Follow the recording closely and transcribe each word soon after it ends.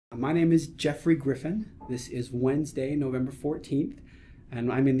My name is Jeffrey Griffin. This is Wednesday, November 14th,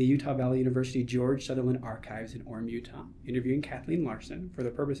 and I'm in the Utah Valley University George Sutherland Archives in Orem, Utah, interviewing Kathleen Larsen for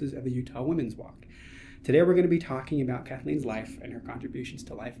the purposes of the Utah Women's Walk. Today we're going to be talking about Kathleen's life and her contributions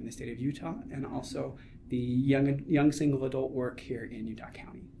to life in the state of Utah, and also the young single adult work here in Utah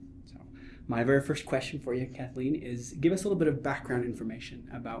County. So my very first question for you, Kathleen, is give us a little bit of background information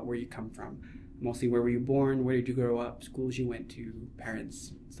about where you come from. Mostly where were you born, where did you grow up, schools you went to,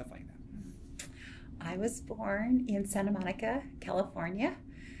 parents, stuff like that. I was born in Santa Monica, California.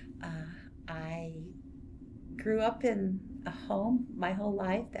 I grew up in a home my whole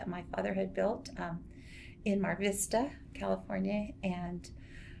life that my father had built in Mar Vista, California, and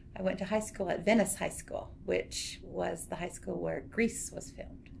I went to high school at Venice High School, which was the high school where Grease was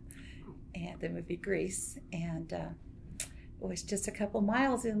filmed, and the movie Grease, and it was just a couple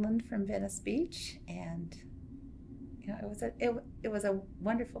miles inland from Venice Beach, and you know, it was a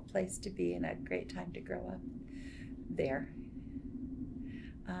wonderful place to be and a great time to grow up there.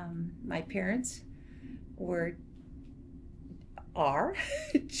 My parents are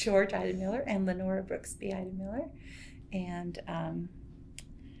George Ida Miller and Lenora Brooksby Ida Miller, and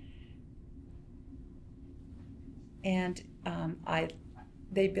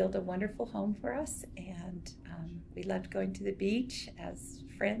they built a wonderful home for us, and we loved going to the beach as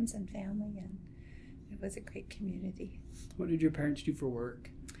friends and family, and it was a great community. What did your parents do for work?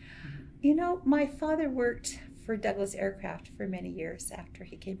 You know, my father worked for Douglas Aircraft for many years after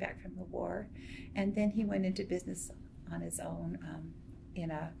he came back from the war, and then he went into business on his own in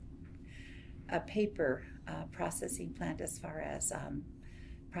a paper processing plant, as far as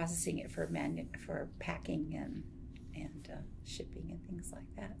processing it for packing and shipping and things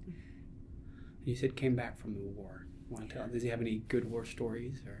like that. You said came back from the war. Want to tell? Does he have any good war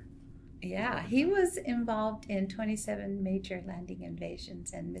stories? Or? Yeah, he was involved in 27 major landing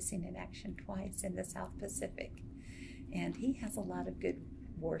invasions and missing in action twice in the South Pacific. And he has a lot of good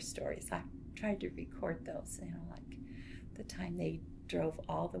war stories. I tried to record those, you know, like the time they drove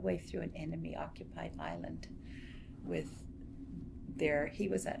all the way through an enemy-occupied island with he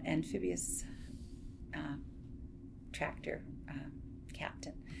was an amphibious tractor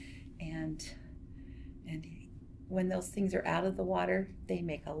captain, and when those things are out of the water, they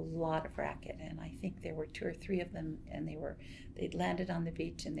make a lot of racket, and I think there were 2 or 3 of them, and they'd landed on the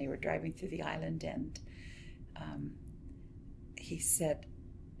beach, and they were driving through the island, and he said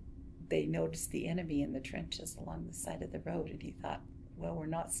they noticed the enemy in the trenches along the side of the road, and he thought, well, we're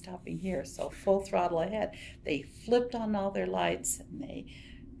not stopping here, so full throttle ahead. They flipped on all their lights, and they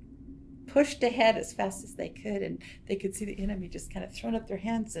pushed ahead as fast as they could, and they could see the enemy just kind of throwing up their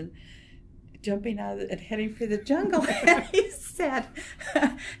hands and jumping out and heading for the jungle. And he said,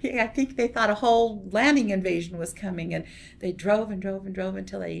 I think they thought a whole landing invasion was coming, and they drove and drove and drove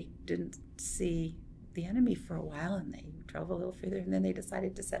until they didn't see the enemy for a while, and they drove a little further, and then they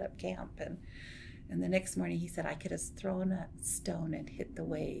decided to set up camp. And the next morning he said, I could have thrown a stone and hit the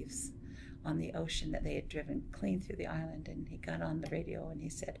waves on the ocean that they had driven clean through the island. And he got on the radio and he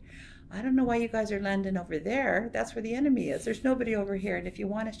said, I don't know why you guys are landing over there. That's where the enemy is. There's nobody over here, and if you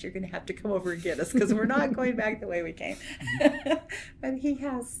want us, you're going to have to come over and get us, because we're not going back the way we came. But he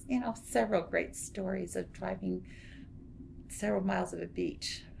has, you know, several great stories of driving several miles of a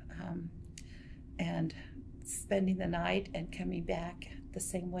beach and spending the night and coming back the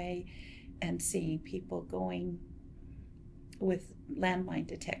same way, and seeing people going with landmine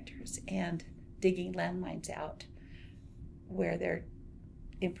detectors and digging landmines out where their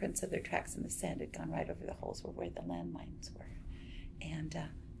imprints of their tracks in the sand had gone right over the holes where the landmines were, and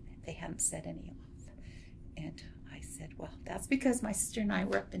they hadn't set any off. And I said, well, that's because my sister and I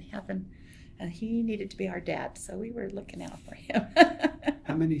were up in heaven, and he needed to be our dad, so we were looking out for him.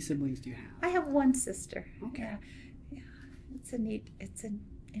 How many siblings do you have? I have one sister. Okay. Yeah. It's an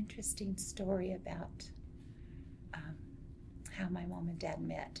interesting story about how my mom and dad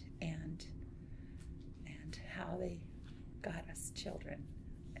met, and how they got us children.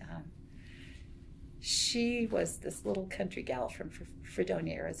 She was this little country gal from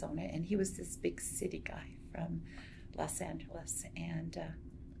Fredonia, Arizona, and he was this big city guy from Los Angeles, and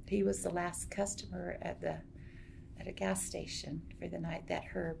he was the last customer at a gas station for the night that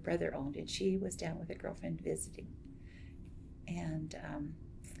her brother owned, and she was down with a girlfriend visiting, and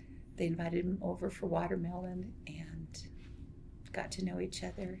they invited him over for watermelon and got to know each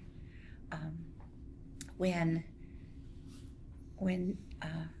other. When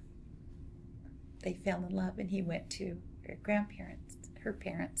they fell in love, and he went to her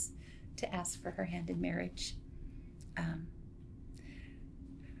parents, to ask for her hand in marriage.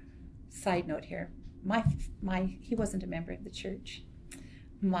 Side note here, he wasn't a member of the church.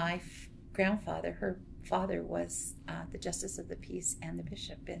 My grandfather, her father, was the justice of the peace and the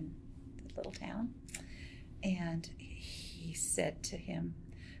bishop in the little town. And he said to him,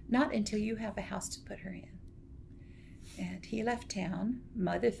 "Not until you have a house to put her in." And he left town.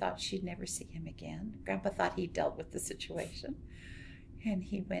 Mother thought she'd never see him again. Grandpa thought he dealt with the situation. And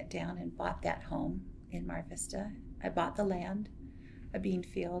he went down and bought that home in Mar Vista. I bought the land, a bean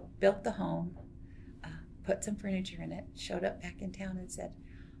field, built the home, put some furniture in it, showed up back in town and said,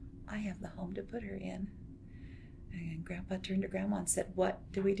 "I have the home to put her in." And Grandpa turned to Grandma and said,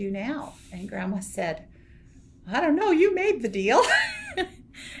 "What do we do now?" And Grandma said, "I don't know, you made the deal."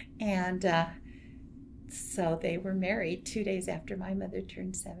 And so they were married 2 days after my mother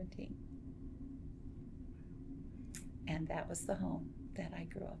turned 17. And that was the home that I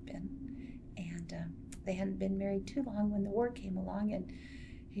grew up in. And they hadn't been married too long when the war came along, and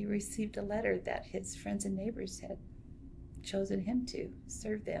he received a letter that his friends and neighbors had chosen him to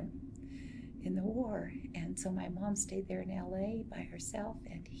serve them in the war. And so my mom stayed there in LA by herself,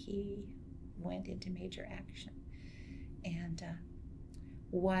 and he went into major action. And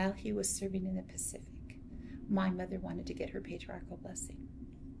while he was serving in the Pacific, my mother wanted to get her patriarchal blessing.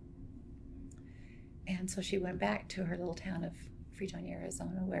 And so she went back to her little town of Fredonia,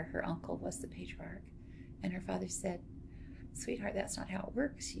 Arizona, where her uncle was the patriarch. And her father said, "Sweetheart, that's not how it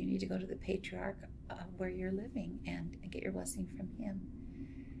works. You need to go to the patriarch where you're living and get your blessing from him."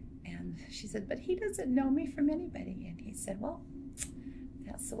 And she said, "But he doesn't know me from anybody." And he said, "Well,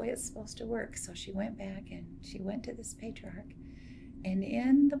 that's the way it's supposed to work." So she went back and she went to this patriarch. And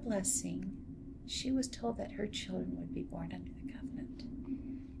in the blessing, she was told that her children would be born under the covenant.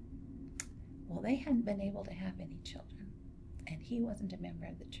 Well, they hadn't been able to have any children, and he wasn't a member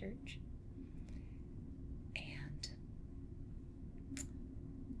of the church. And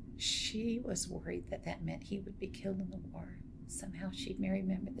she was worried that that meant he would be killed in the war. Somehow she'd marry a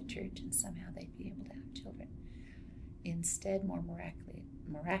member of the church, and somehow they'd be able to have children. Instead, more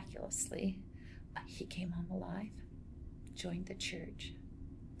miraculously, he came home alive, joined the church.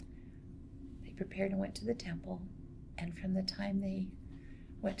 They prepared and went to the temple, and from the time they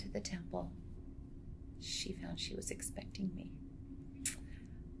went to the temple, she found she was expecting me.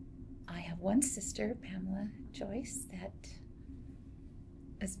 I have one sister, Pamela Joyce, that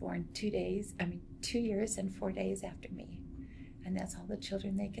was born 2 years and 4 days after me, and that's all the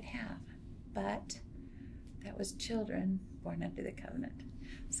children they could have. But that was children born under the covenant.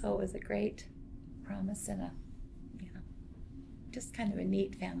 So it was a great promise and a, just kind of a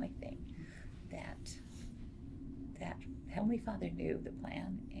neat family thing that Heavenly Father knew the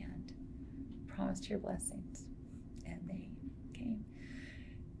plan and promised her blessings, and they came.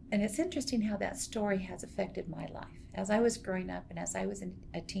 And it's interesting how that story has affected my life. As I was growing up and as I was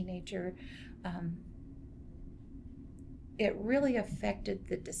a teenager, it really affected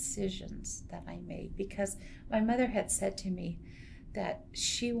the decisions that I made, because my mother had said to me that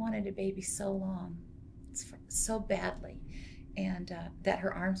she wanted a baby so badly, and that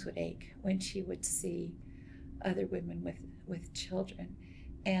her arms would ache when she would see other women with children.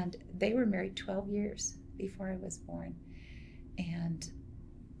 And they were married 12 years before I was born. And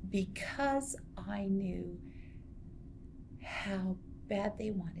because I knew how bad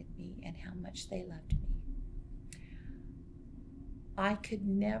they wanted me and how much they loved me, I could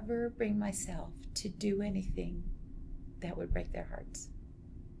never bring myself to do anything that would break their hearts.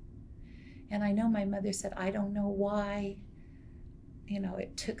 And I know my mother said, "I don't know why,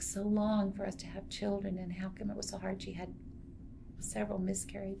 it took so long for us to have children, and how come it was so hard." She had several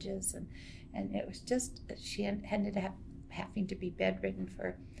miscarriages, and it was just, she ended up having to be bedridden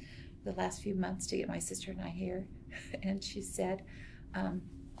for the last few months to get my sister and I here. And she said, "I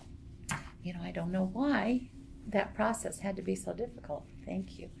don't know why that process had to be so difficult.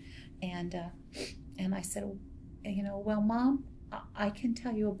 Thank you." And I said, "Well, Mom, I can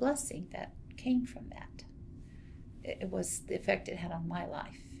tell you a blessing that came from that. It was the effect it had on my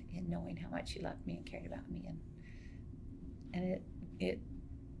life in knowing how much you loved me and cared about me, and it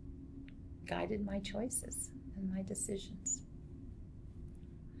guided my choices and my decisions."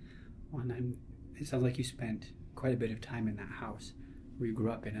 Well, and it sounds like you spent quite a bit of time in that house where you grew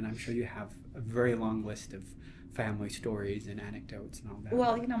up in, and I'm sure you have a very long list of family stories and anecdotes and all that.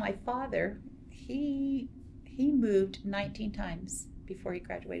 Well, my father, he moved 19 times before he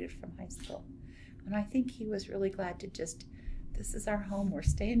graduated from high school. And I think he was really glad to just, this is our home, we're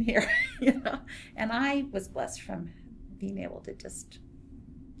staying here, And I was blessed from being able to just,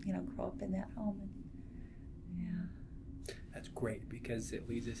 grow up in that home. That's great, because it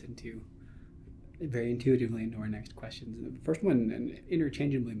leads us into, very intuitively, into our next questions. The first one, and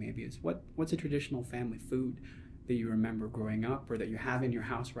interchangeably maybe, is what's a traditional family food that you remember growing up or that you have in your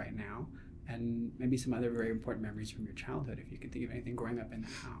house right now, and maybe some other very important memories from your childhood, if you can think of anything growing up in the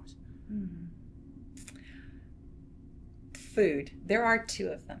house. Mm-hmm. Food. There are two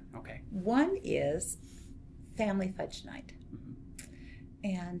of them. Okay. One is family fudge night.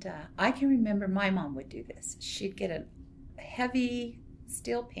 Mm-hmm. And I can remember my mom would do this. She'd get a heavy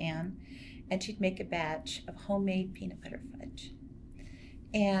steel pan and she'd make a batch of homemade peanut butter fudge.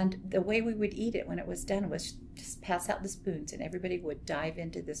 And the way we would eat it when it was done was just pass out the spoons and everybody would dive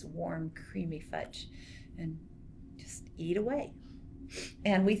into this warm, creamy fudge and just eat away.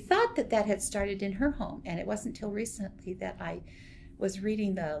 And we thought that that had started in her home, and it wasn't until recently that I was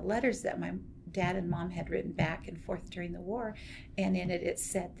reading the letters that my dad and mom had written back and forth during the war, and in it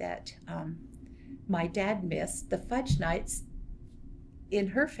said that my dad missed the fudge nights in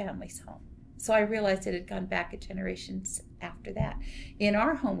her family's home. So I realized it had gone back generations after that. In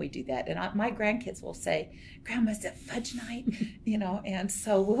our home, we do that. And my grandkids will say, Grandma's at fudge night, and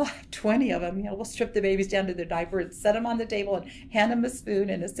so we'll have 20 of them. We'll strip the babies down to their diaper and set them on the table and hand them a spoon.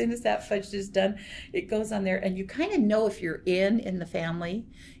 And as soon as that fudge is done, it goes on there. And you kind of know if you're in the family.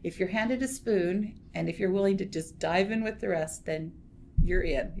 If you're handed a spoon and if you're willing to just dive in with the rest, then you're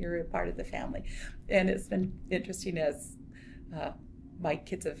in. You're a part of the family. And it's been interesting as my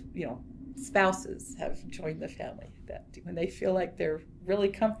kids have, spouses have joined the family, that when they feel like they're really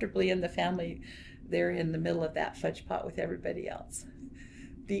comfortably in the family, they're in the middle of that fudge pot with everybody else.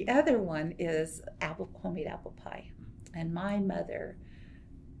 The other one is homemade apple pie. And my mother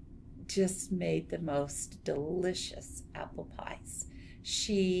just made the most delicious apple pies.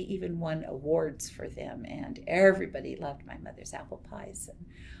 She even won awards for them, and everybody loved my mother's apple pies. And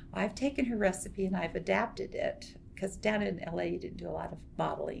I've taken her recipe and I've adapted it, because down in LA you didn't do a lot of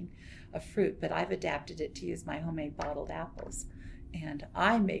bottling of fruit, but I've adapted it to use my homemade bottled apples. And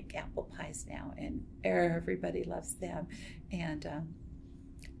I make apple pies now, and everybody loves them. And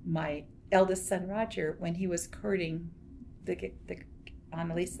my eldest son, Roger, when he was courting the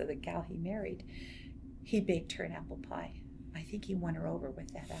Annalisa, the gal he married, he baked her an apple pie. I think he won her over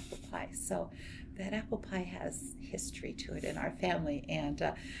with that apple pie. So that apple pie has history to it in our family.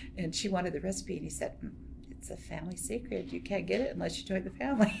 And she wanted the recipe, and he said, it's a family secret. You can't get it unless you join the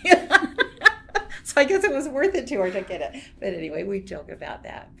family. So I guess it was worth it to her to get it. But anyway, we joke about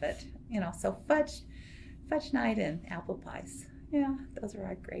that. But, so fudge night and apple pies. Yeah, those are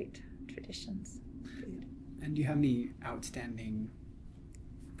our great traditions. Food. And do you have any outstanding,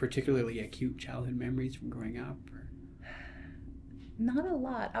 particularly acute childhood memories from growing up? Or? Not a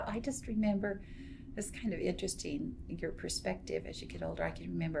lot. I just remember, it's kind of interesting, your perspective as you get older. I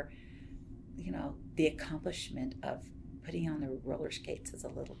can remember, the accomplishment of putting on the roller skates as a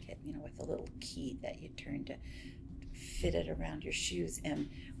little kid, with a little key that you turn to fit it around your shoes. And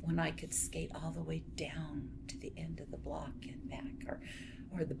when I could skate all the way down to the end of the block and back,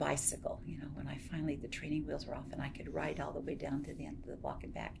 or the bicycle, when I finally, the training wheels were off and I could ride all the way down to the end of the block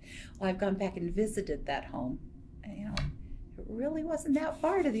and back. Well, I've gone back and visited that home, and, it really wasn't that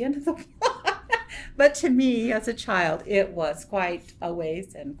far to the end of the block. But to me, as a child, it was quite a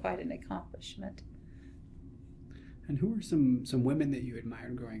ways and quite an accomplishment. And who were some women that you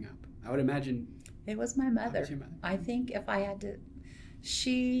admired growing up? I would imagine it was my mother. It was your mother. I think if I had to,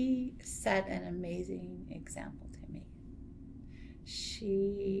 she set an amazing example to me.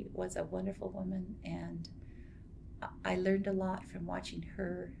 She was a wonderful woman, and I learned a lot from watching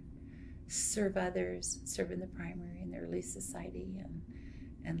her serve others, serve in the primary and the early society,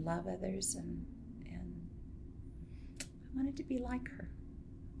 and love others, and I wanted to be like her.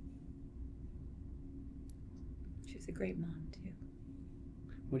 She was a great mom too.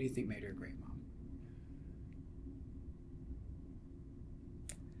 What do you think made her a great mom?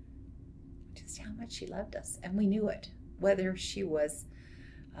 Just how much she loved us, and we knew it. Whether she was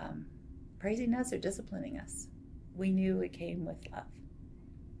praising us or disciplining us, we knew it came with love.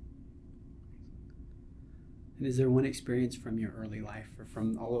 And is there one experience from your early life or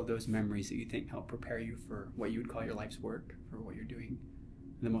from all of those memories that you think helped prepare you for what you would call your life's work, for what you're doing,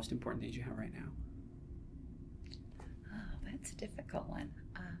 the most important things you have right now? Oh, that's a difficult one.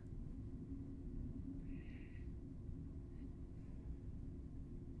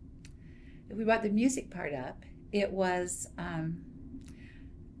 If we brought the music part up, it was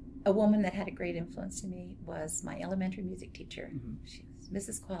a woman that had a great influence on me was my elementary music teacher. Mm-hmm. She was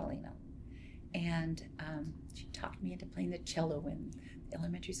Mrs. Qualino. And she talked me into playing the cello in the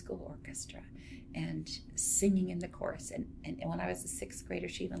elementary school orchestra and singing in the chorus. And when I was a sixth grader,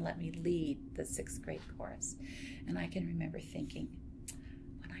 she even let me lead the sixth grade chorus. And I can remember thinking,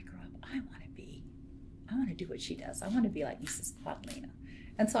 when I grow up, I want to do what she does. I want to be like Mrs. Quatlino.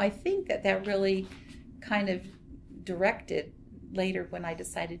 And so I think that really kind of directed later when I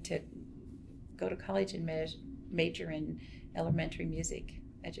decided to go to college and major in elementary music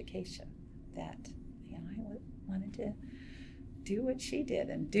education, that I wanted to do what she did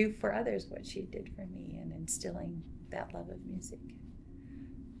and do for others what she did for me, and instilling that love of music.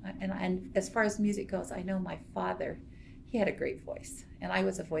 And as far as music goes, I know my father, he had a great voice, and I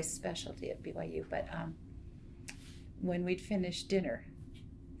was a voice specialty at BYU, but when we'd finish dinner,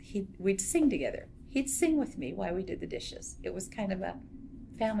 we'd sing together. He'd sing with me while we did the dishes. It was kind of a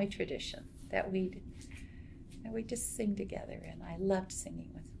family tradition that we'd just sing together, and I loved singing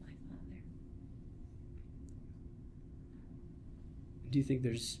with my father. Do you think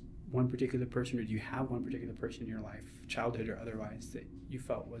there's one particular person, or do you have one particular person in your life, childhood or otherwise, that you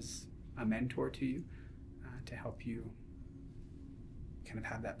felt was a mentor to you, to help you kind of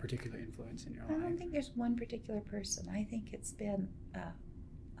have that particular influence in your life? I don't think there's one particular person. I think it's been a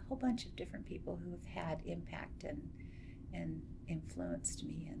whole bunch of different people who have had impact and influenced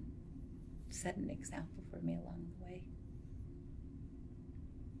me and set an example for me along the way.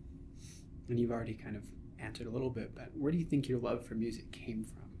 And you've already kind of answered a little bit, but where do you think your love for music came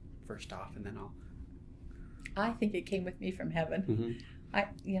from, first off, and then I think it came with me from heaven. Mm-hmm.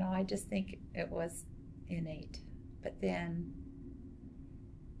 I just think it was innate. But then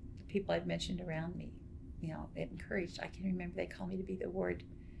the people I've mentioned around me, it encouraged. I can remember they called me to be the ward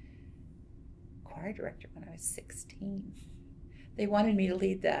choir director when I was 16. They wanted me to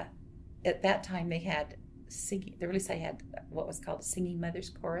lead at that time they had singing, at least I had what was called a Singing Mothers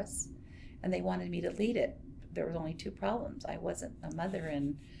Chorus, and they wanted me to lead it. There was only two problems. I wasn't a mother,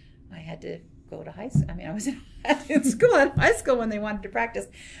 and I had to go to high school. I mean, I was in school, at high school when they wanted to practice.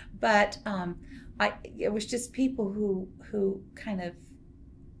 But it was just people who kind of,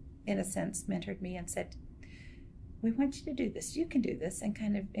 in a sense, mentored me and said, we want you to do this. You can do this, and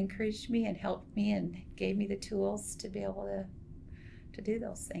kind of encouraged me and helped me and gave me the tools to be able to do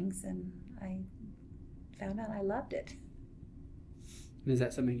those things. And I found out I loved it. And is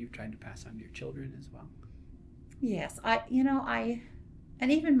that something you've tried to pass on to your children as well? Yes,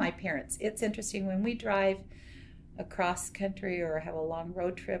 and even my parents. It's interesting when we drive across country or have a long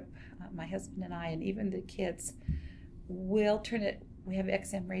road trip, my husband and I, and even the kids, we'll turn it. We have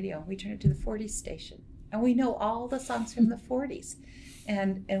XM radio. We turn it to the 40s station, and we know all the songs from the 40s.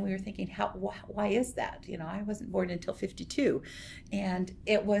 And we were thinking, why is that? I wasn't born until 52, and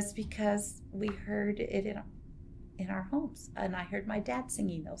it was because we heard it in our homes, and I heard my dad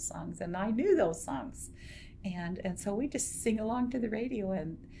singing those songs, and I knew those songs, and so we just sing along to the radio.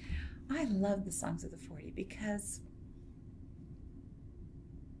 And I love the songs of the 40s because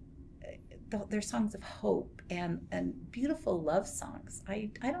they're songs of hope and beautiful love songs. I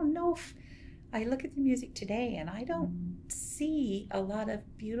don't know if I look at the music today and I don't see a lot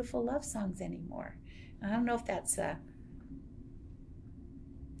of beautiful love songs anymore. I don't know if that's a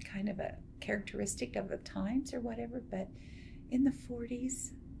kind of a characteristic of the times or whatever, but in the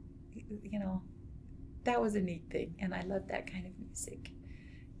 40s, that was a neat thing, and I loved that kind of music.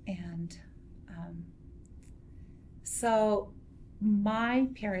 And so my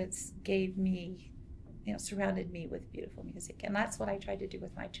parents gave me, surrounded me with beautiful music, and that's what I tried to do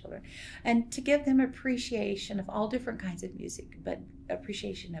with my children, and to give them appreciation of all different kinds of music, but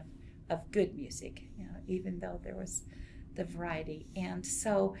appreciation of good music, even though there was the variety. And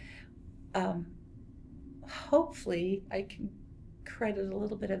so hopefully I can credit a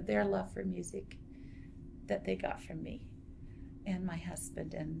little bit of their love for music that they got from me and my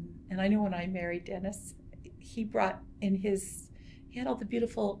husband. And I know when I married Dennis, he brought in he had all the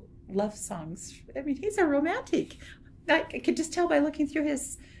beautiful love songs. I mean, he's a romantic. I could just tell by looking through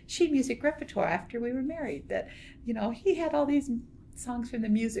his sheet music repertoire after we were married that, he had all these songs from the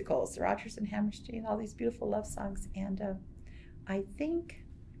musicals, Rodgers and Hammerstein, all these beautiful love songs. And I think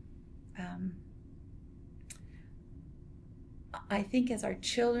as our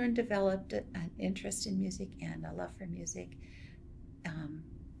children developed an interest in music and a love for music,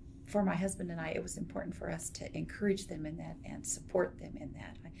 for my husband and I, it was important for us to encourage them in that and support them in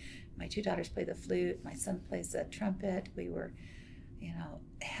that. My two daughters play the flute. My son plays the trumpet. We were,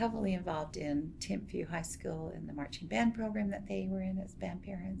 heavily involved in Timpview High School in the marching band program that they were in as band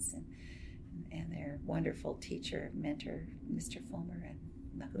parents, and their wonderful teacher, mentor, Mr. Fulmer,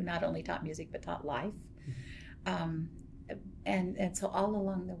 who not only taught music but taught life. And so all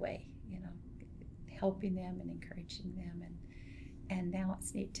along the way, helping them and encouraging them, and now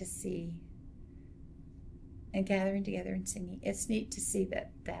it's neat to see, and gathering together and singing. It's neat to see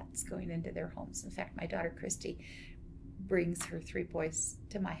that that's going into their homes. In fact, my daughter Christy brings her 3 boys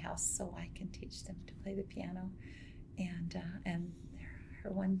to my house so I can teach them to play the piano, and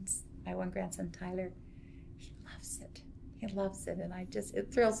my one grandson Tyler, he loves it. He loves it, and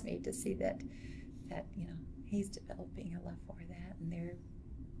it thrills me to see that he's developing a love for that. And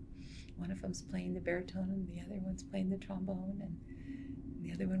one of them's playing the baritone, and the other one's playing the trombone, and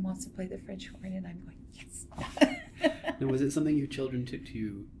the other one wants to play the French horn, and I'm going, yes. Now, was it something your children took to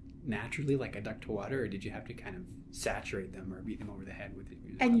you naturally, like a duck to water, or did you have to kind of saturate them or beat them over the head with it?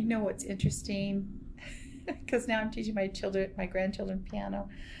 And you know what's interesting? Because now I'm teaching my grandchildren piano.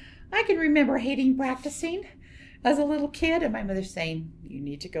 I can remember hating practicing as a little kid, and my mother saying, you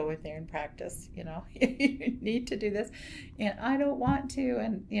need to go in there and practice, you need to do this. And I don't want to,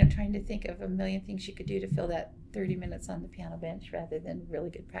 and trying to think of a million things you could do to fill that 30 minutes on the piano bench rather than really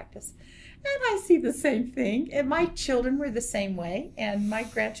good practice. And I see the same thing. And my children were the same way, and my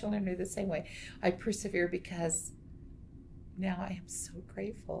grandchildren are the same way. I persevere because now I am so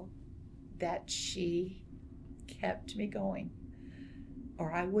grateful that she kept me going,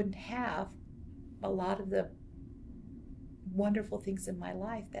 or I wouldn't have a lot of the wonderful things in my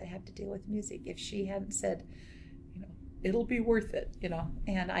life that have to deal with music if she hadn't said, it'll be worth it,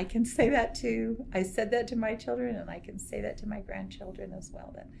 and I can say that I said that to my children, and I can say that to my grandchildren as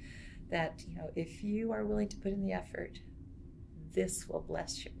well, that if you are willing to put in the effort, this will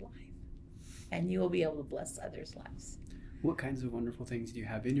bless your life, and you will be able to bless others' lives. What kinds of wonderful things do you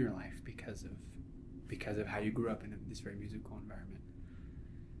have in your life because of how you grew up in this very musical environment?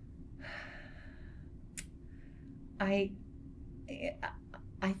 I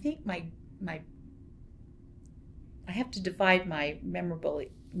think I have to divide my memorable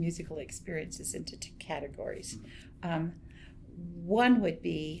musical experiences into two categories. Mm-hmm. One would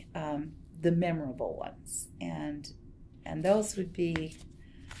be the memorable ones, and those would be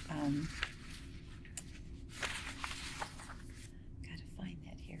gotta find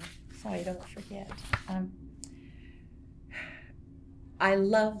that here so I don't forget. I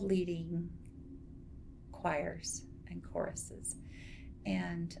love leading choirs and choruses,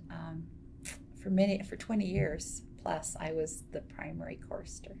 and for 20 years plus I was the primary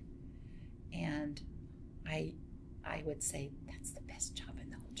chorister, and I would say that's the best job in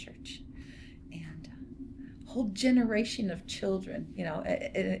the whole church. And a whole generation of children,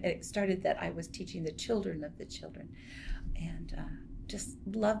 it started that I was teaching the children of the children, and just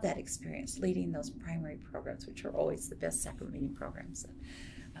love that experience leading those primary programs, which are always the best sacrament meeting programs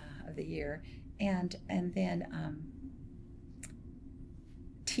of the year. And then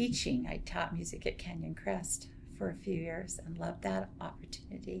teaching. I taught music at Canyon Crest for a few years and loved that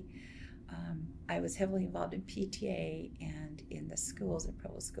opportunity. I was heavily involved in PTA and in the schools, in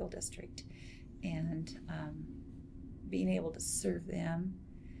Provo School District, and being able to serve them.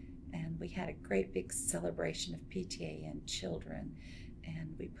 And we had a great big celebration of PTA and children,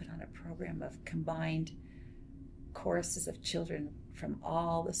 and we put on a program of combined choruses of children from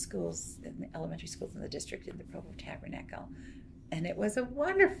all the schools, in the elementary schools in the district, in the Provo Tabernacle. And it was a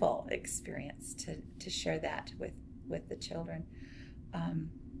wonderful experience to share that with the children.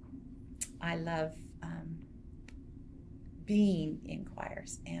 I love being in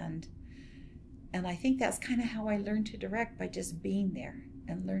choirs, and I think that's kind of how I learned to direct, by just being there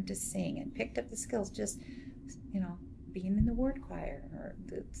and learned to sing and picked up the skills, just being in the ward choir or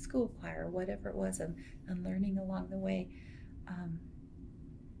the school choir or whatever it was, and learning along the way.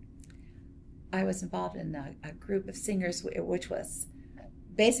 I was involved in a group of singers, which was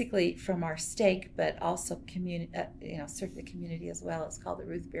basically from our stake, but also served the community as well. It's called the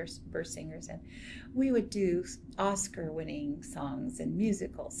Ruth Burr Singers, and we would do Oscar-winning songs and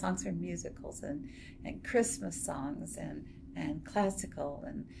songs from musicals, and Christmas songs, and classical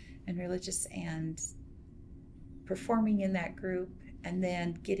and religious, and performing in that group, and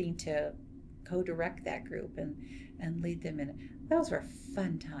then getting to co-direct that group and lead them in it. Those were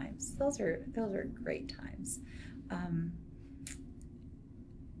fun times. Those are great times.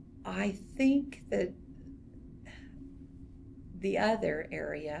 I think that the other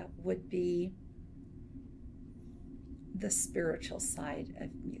area would be the spiritual side of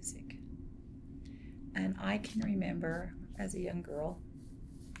music. And I can remember as a young girl,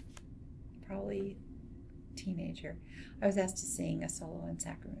 probably teenager, I was asked to sing a solo in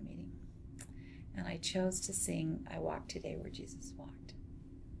sacrament meeting. And I chose to sing I Walk Today Where Jesus Walked.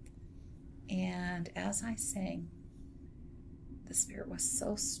 And as I sang, the Spirit was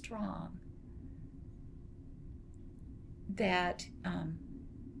so strong that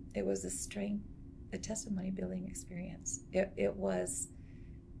it was a testimony building experience. It was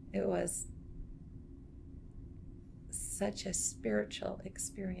such a spiritual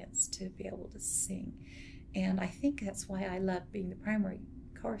experience to be able to sing. And I think that's why I love being the primary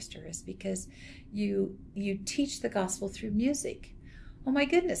chorister, is because you teach the gospel through music. Oh my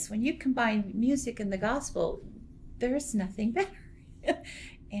goodness, when you combine music and the gospel, there's nothing better.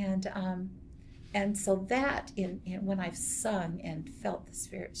 And so that in when I've sung and felt the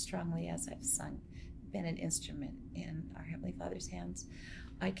Spirit strongly as I've sung, been an instrument in our Heavenly Father's hands,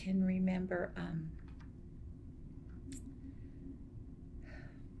 I can remember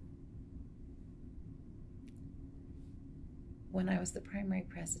when I was the primary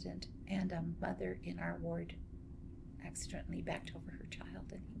president and a mother in our ward accidentally backed over her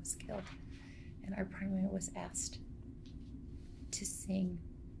child and he was killed. And our primary was asked to sing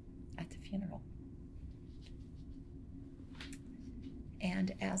at the funeral.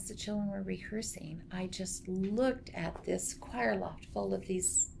 And as the children were rehearsing, I just looked at this choir loft full of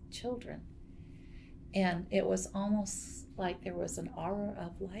these children. And it was almost like there was an aura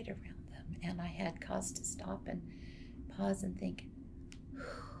of light around them. And I had cause to stop and pause and think,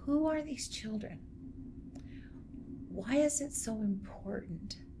 who are these children? Why is it so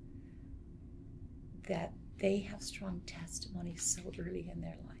important that they have strong testimony so early in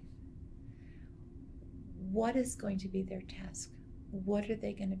their life? What is going to be their task? What are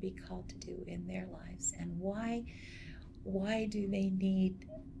they going to be called to do in their lives? And why do they need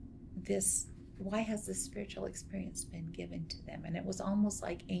this? Why has this spiritual experience been given to them? And it was almost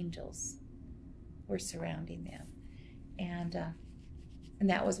like angels were surrounding them. And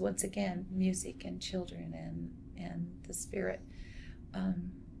that was, once again, music and children and the Spirit.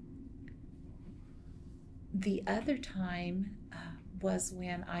 The other time was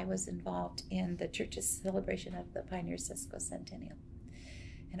when I was involved in the church's celebration of the Pioneer Sesquicentennial.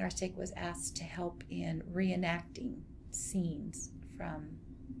 And our stake was asked to help in reenacting scenes from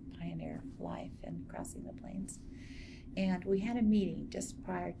Pioneer life and crossing the plains. And we had a meeting just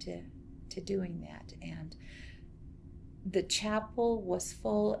prior to doing that. And the chapel was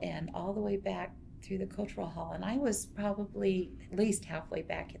full and all the way back through the cultural hall. And I was probably at least halfway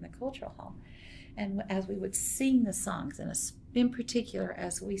back in the cultural hall. And as we would sing the songs, and in particular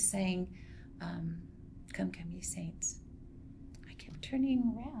as we sang Come, Come Ye Saints, I kept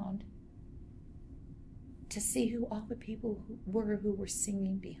turning around to see who all the people who were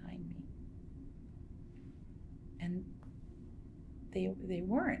singing behind me. And they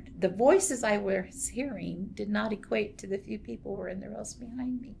weren't. The voices I was hearing did not equate to the few people who were in the rows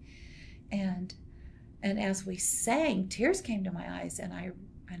behind me. And as we sang, tears came to my eyes, and I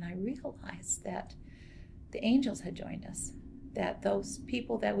realized that the angels had joined us, that those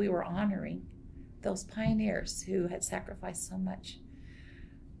people that we were honoring, those pioneers who had sacrificed so much,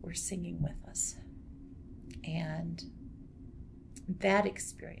 were singing with us. And that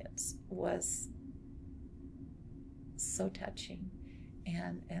experience was so touching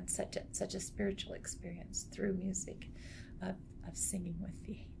and such a spiritual experience through music of singing with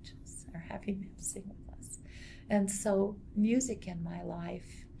the angels, or having them sing with us. And so music in my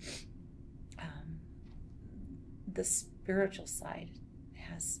life, the spiritual side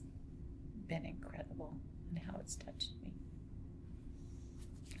has been incredible in how it's touched me.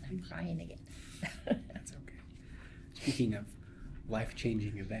 And I'm crying again. That's okay. Speaking of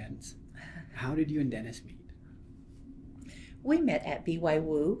life-changing events, how did you and Dennis meet? We met at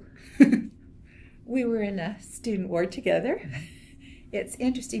BYU. We were in a student ward together. It's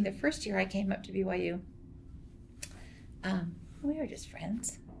interesting, the first year I came up to BYU, we were just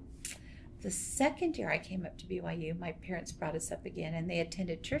friends. The second year I came up to BYU, my parents brought us up again, and they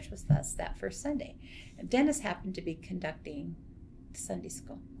attended church with us that first Sunday. And Dennis happened to be conducting Sunday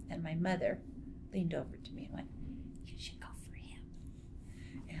school, and my mother leaned over to me and went, "You should go for him."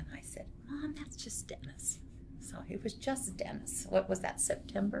 And I said, "Mom, that's just Dennis." So it was just Dennis. What was that,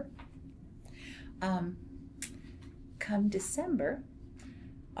 September? Come December,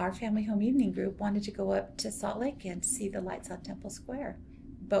 our family home evening group wanted to go up to Salt Lake and see the lights on Temple Square.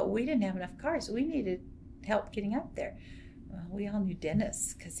 But we didn't have enough cars. We needed help getting up there. Well, we all knew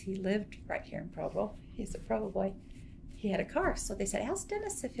Dennis because he lived right here in Provo. He's a Provo boy. He had a car. So they said, ask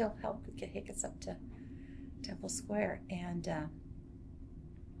Dennis if he'll help get us up to Temple Square. And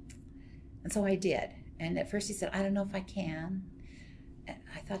so I did. And at first he said, I don't know if I can. And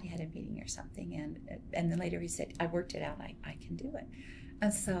I thought he had a meeting or something. And then later he said, I worked it out. I can do it.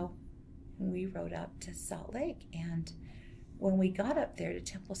 And so we rode up to Salt Lake. And when we got up there to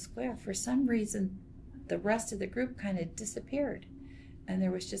Temple Square, for some reason, the rest of the group kind of disappeared. And there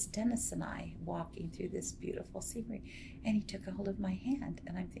was just Dennis and I walking through this beautiful scenery. And he took a hold of my hand.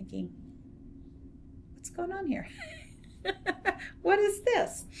 And I'm thinking, what's going on here? What is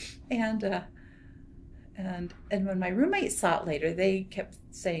this? And when my roommates saw it later, they kept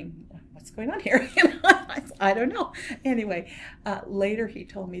saying, what's going on here? I don't know. Anyway, later he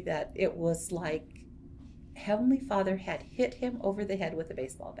told me that it was like Heavenly Father had hit him over the head with a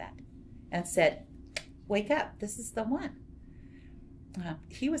baseball bat and said, wake up. This is the one.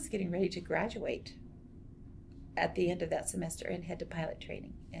 He was getting ready to graduate at the end of that semester and head to pilot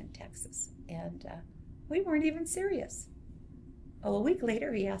training in Texas. And we weren't even serious. Well, a week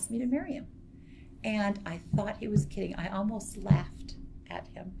later, he asked me to marry him. And I thought he was kidding. I almost laughed at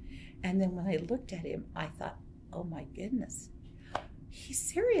him. And then when I looked at him, I thought, oh my goodness, he's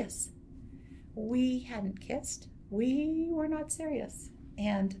serious. We hadn't kissed. We were not serious.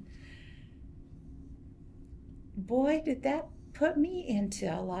 And boy, did that put me into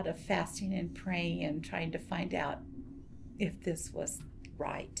a lot of fasting and praying and trying to find out if this was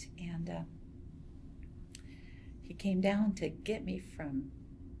right. And he came down to get me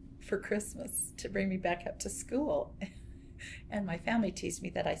for Christmas to bring me back up to school. And my family teased me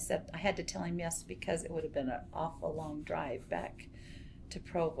that I said I had to tell him yes because it would have been an awful long drive back to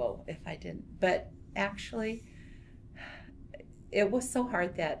Provo if I didn't. But actually, it was so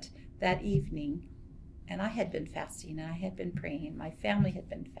hard that evening, and I had been fasting and I had been praying. My family had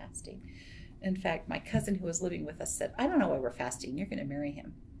been fasting. In fact, my cousin who was living with us said, I don't know why we're fasting. You're going to marry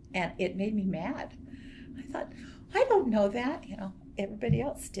him. And it made me mad. I thought, I don't know that. Everybody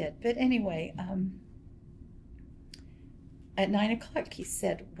else did. But anyway, at 9 o'clock, he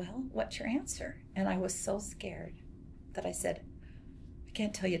said, well, what's your answer? And I was so scared that I said, I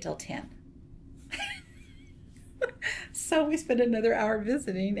can't tell you till 10. So we spent another hour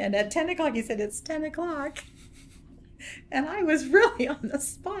visiting, and at 10 o'clock, he said, it's 10 o'clock. And I was really on the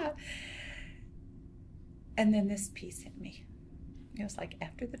spot. And then this peace hit me. It was like,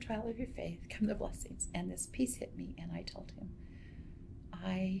 after the trial of your faith come the blessings. And this peace hit me, and I told him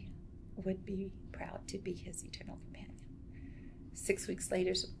I would be proud to be his eternal companion. 6 weeks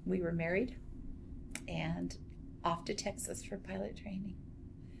later, we were married and off to Texas for pilot training.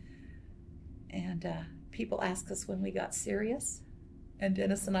 And people ask us when we got serious, and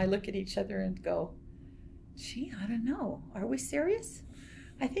Dennis and I look at each other and go, gee, I don't know. Are we serious?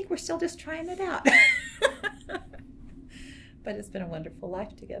 I think we're still just trying it out. But it's been a wonderful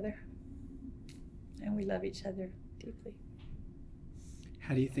life together, and we love each other deeply.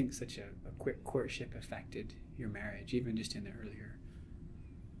 How do you think such a quick courtship affected your marriage, even just in the earlier?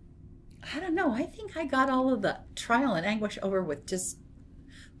 I don't know. I think I got all of the trial and anguish over with just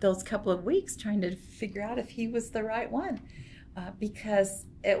those couple of weeks trying to figure out if he was the right one. Because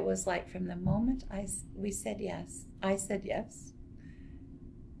it was like from the moment we said yes, I said yes,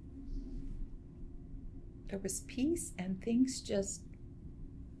 there was peace and things just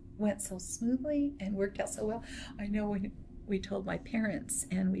went so smoothly and worked out so well. I know when we told my parents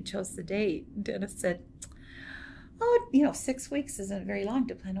and we chose the date, Dennis said, oh, 6 weeks isn't very long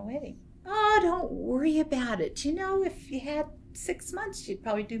to plan a wedding. Oh, don't worry about it. If you had 6 months, you'd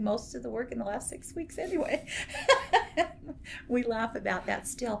probably do most of the work in the last 6 weeks anyway. We laugh about that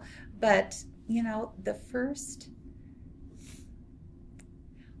still. But, the first,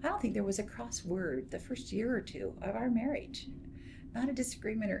 I don't think there was a cross word the first year or two of our marriage. Not a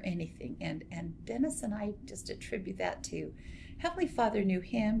disagreement or anything. And Dennis and I just attribute that to Heavenly Father knew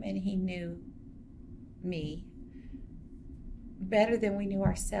him and he knew me better than we knew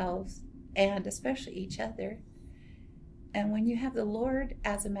ourselves, and especially each other. And when you have the Lord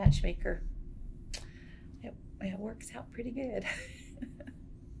as a matchmaker, it works out pretty good.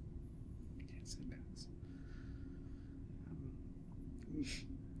 Yes, it does.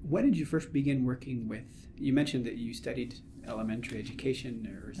 When did you first begin working with, you mentioned that you studied elementary education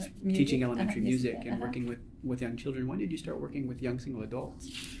or teaching elementary music and working with young children. When did you start working with young single adults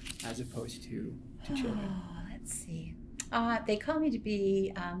as opposed to children? Oh, let's see. They called me to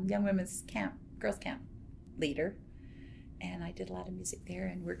be young women's girls camp leader, and I did a lot of music there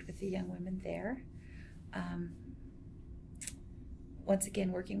and worked with the young women there. Once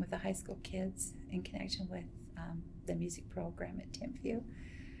again, working with the high school kids in connection with the music program at Timpview.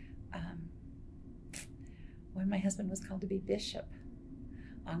 When my husband was called to be bishop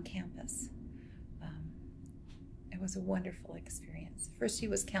on campus, it was a wonderful experience. First he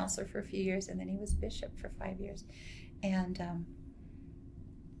was counselor for a few years, and then he was bishop for 5 years. And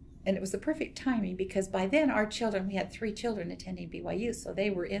it was the perfect timing because by then our children, we had 3 children attending BYU, so they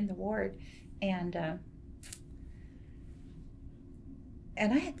were in the ward. And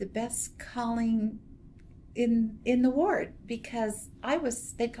I had the best calling in the ward because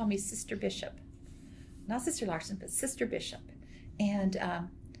they'd call me Sister Bishop. Not Sister Larsen, but Sister Bishop. And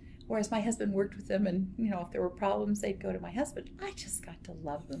whereas my husband worked with them and, if there were problems, they'd go to my husband. I just got to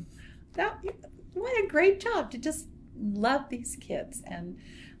love them. What a great job to just love these kids and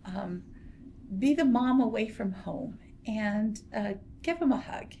be the mom away from home and give them a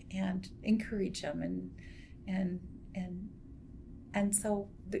hug and encourage them and so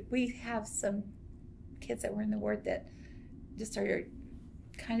we have some kids that were in the ward that just are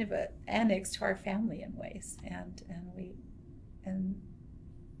kind of annexed to our family in ways, and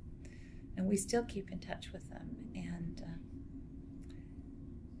we still keep in touch with them. And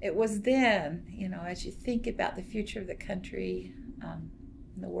it was then, you know, as you think about the future of the country, and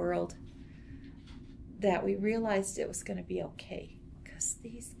the world, that we realized it was going to be okay, because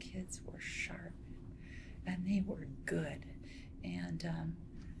these kids were sharp and they were good. And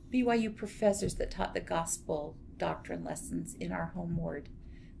BYU professors that taught the gospel doctrine lessons in our home ward,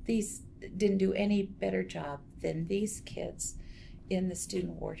 these didn't do any better job than these kids in the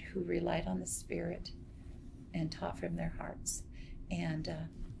student ward who relied on the Spirit and taught from their hearts. And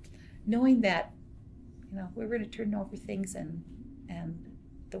knowing that, you know, we were going to turn over things and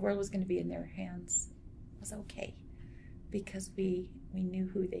the world was going to be in their hands was okay, because we knew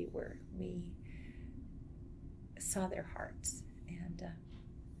who they were. We saw their hearts, and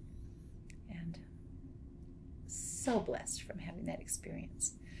so blessed from having that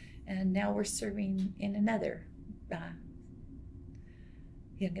experience. And now we're serving in another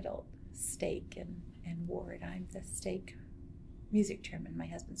young adult stake and ward. I'm the stake music chairman. My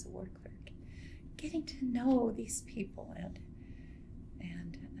husband's a ward clerk. Getting to know these people and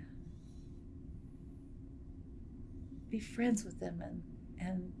be friends with them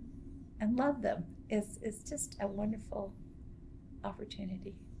and love them is just a wonderful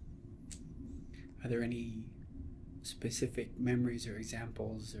opportunity. Are there any specific memories or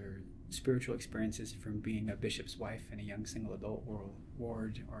examples or spiritual experiences from being a bishop's wife in a young single adult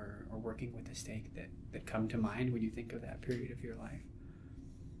ward or working with the stake that come to mind when you think of that period of your life?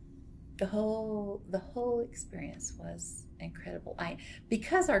 The whole experience was incredible.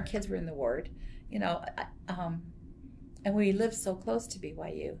 Because our kids were in the ward, you know, and we lived so close to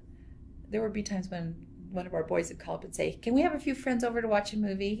BYU, there would be times when one of our boys would call up and say, "Can we have a few friends over to watch a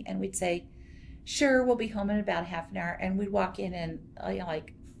movie?" And we'd say, "Sure, we'll be home in about half an hour." And we'd walk in, and you know,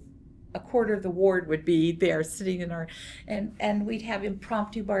 like a quarter of the ward would be there sitting in our, and we'd have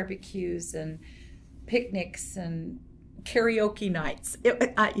impromptu barbecues and picnics and karaoke nights.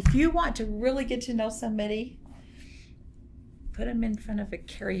 If you want to really get to know somebody, put them in front of a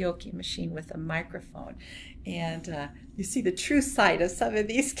karaoke machine with a microphone, and you see the true side of some of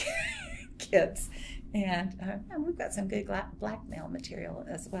these kids. And we've got some good blackmail material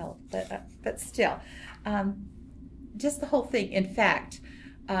as well, but still, just the whole thing. In fact,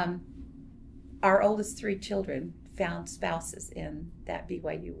 our oldest 3 children found spouses in that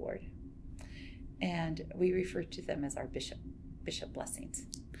BYU ward, and we referred to them as our bishop blessings.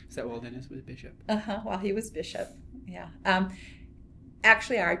 Is that while Dennis was bishop? While he was bishop, yeah.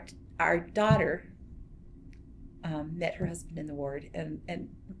 Actually, our daughter met her husband in the ward, and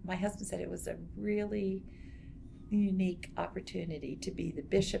my husband said it was a really unique opportunity to be the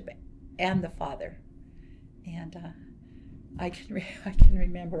bishop and the father. And I can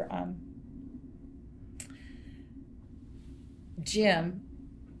remember Jim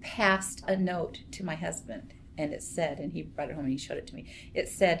passed a note to my husband, and it said, and he brought it home and he showed it to me. It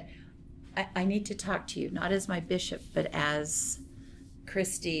said, I need to talk to you, not as my bishop, but as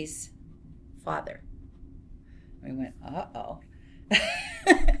Christy's father." We went, uh-oh.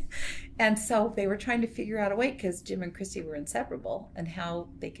 And so they were trying to figure out a way, because Jim and Christy were inseparable, and how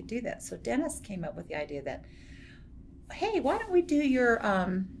they could do that. So Dennis came up with the idea that, hey, why don't we do your,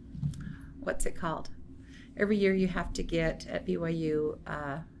 what's it called? Every year you have to get at BYU,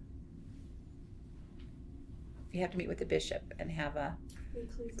 you have to meet with the bishop and have a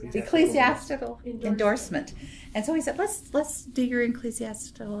ecclesiastical endorsement. And so he said, let's do your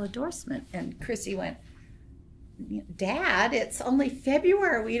ecclesiastical endorsement. And Christy went, "Dad, it's only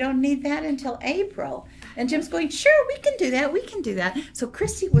February. We don't need that until April." And Jim's going, "Sure, we can do that. So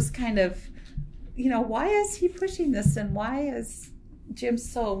Christy was kind of, you know, why is he pushing this, and why is Jim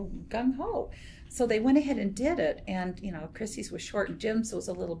so gung-ho? So they went ahead and did it. And, you know, Christy's was short and Jim's was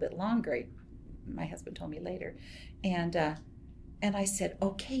a little bit longer. My husband told me later. And I said,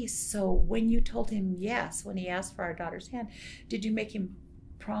 "Okay, so when you told him yes, when he asked for our daughter's hand, did you make him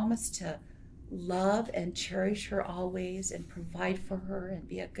promise to love and cherish her always and provide for her and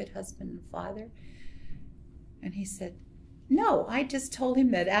be a good husband and father?" And he said, "No, I just told him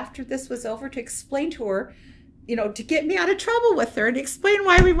that after this was over, to explain to her, you know, to get me out of trouble with her and explain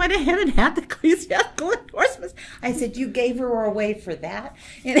why we went ahead and had the ecclesiastical endorsements." I said, "You gave her away for that?"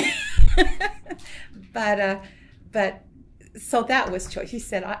 And but so that was choice. He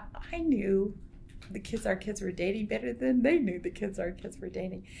said, I knew our kids were dating better than they knew our kids were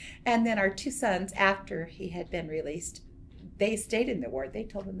dating. And then our 2 sons, after he had been released, they stayed in the ward. They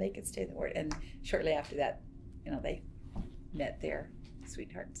told him they could stay in the ward. And shortly after that, you know, they met their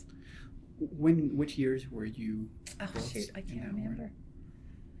sweethearts. Which years were you? Oh shoot, I can't remember.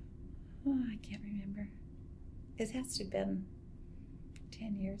 Oh, I can't remember. It has to have been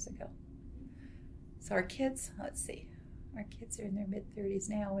 10 years ago. So our kids, let's see, our kids are in their mid-30s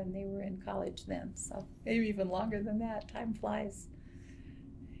now, and they were in college then. So maybe even longer than that. Time flies.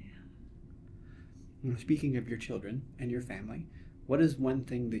 Yeah. Speaking of your children and your family, what is one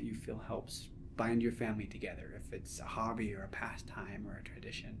thing that you feel helps bind your family together? If it's a hobby or a pastime or a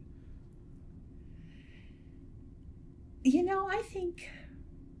tradition? You know, I think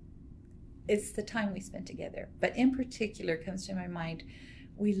it's the time we spend together. But in particular comes to my mind,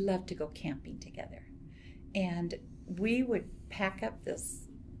 we love to go camping together. And we would pack up this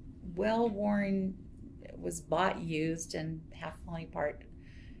well-worn, it was bought used and half falling apart.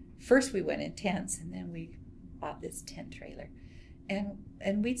 First we went in tents, and then we bought this tent trailer.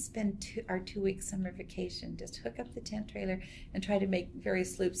 And we'd spend our 2-week summer vacation, just hook up the tent trailer and try to make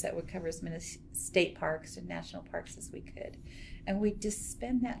various loops that would cover as many state parks and national parks as we could. And we'd just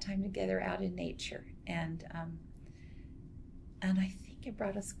spend that time together out in nature. And I think it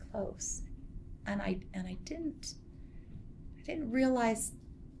brought us close. And I didn't realize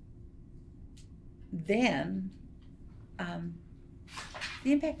then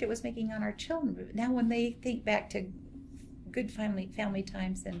the impact it was making on our children. But now when they think back to good family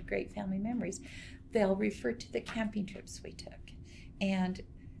times and great family memories, they'll refer to the camping trips we took. And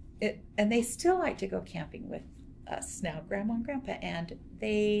they still like to go camping with us now, Grandma and Grandpa, and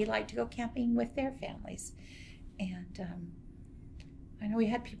they like to go camping with their families. And I know we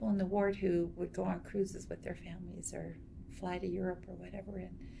had people in the ward who would go on cruises with their families or fly to Europe or whatever,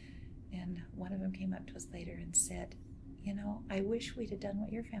 and one of them came up to us later and said, you know, I wish we'd have done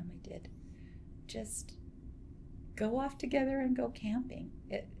what your family did. Just go off together and go camping.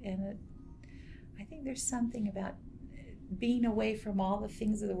 I think there's something about being away from all the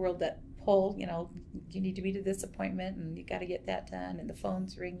things of the world that pull, you know, you need to be to this appointment and you got to get that done and the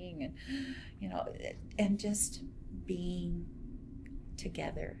phone's ringing and, you know, and just being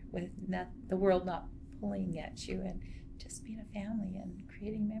together with the world not pulling at you, and just being a family and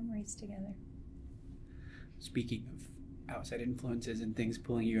creating memories together. Speaking of outside influences and things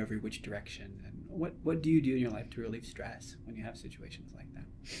pulling you every which direction, and what do you do in your life to relieve stress when you have situations like that?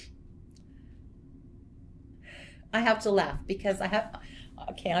 I have to laugh because I'm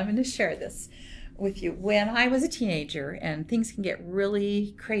going to share this with you. When I was a teenager, and things can get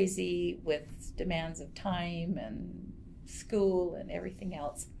really crazy with demands of time and school and everything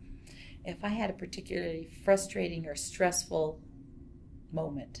else, if I had a particularly frustrating or stressful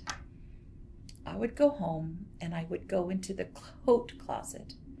moment, I would go home and I would go into the coat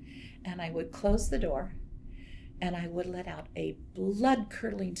closet and I would close the door and I would let out a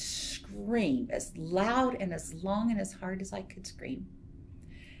blood-curdling scream, as loud and as long and as hard as I could scream.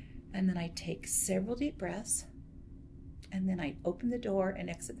 And then I'd take several deep breaths, and then I'd open the door and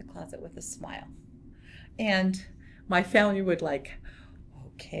exit the closet with a smile. And my family would like,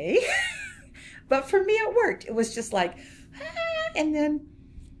 okay. But for me it worked. It was just like, ah, and then,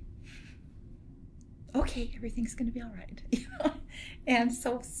 okay, everything's going to be all right. And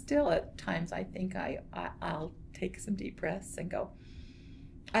so still at times I think I'll take some deep breaths and go.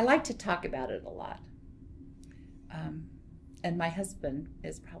 I like to talk about it a lot. And my husband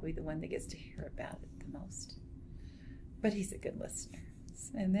is probably the one that gets to hear about it the most. But he's a good listener.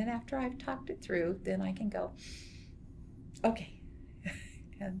 And then after I've talked it through, then I can go, okay,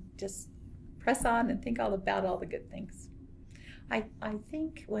 and just press on and think about all the good things. I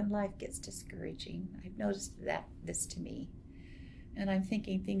think when life gets discouraging, I've noticed this to me, and I'm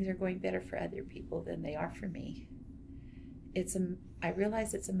thinking things are going better for other people than they are for me. I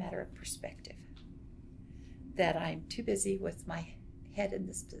realize it's a matter of perspective, that I'm too busy with my head in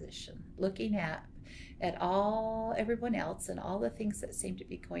this position, looking at everyone else and all the things that seem to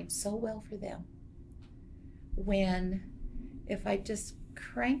be going so well for them, when if I just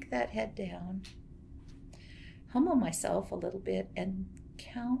crank that head down, humble myself a little bit, and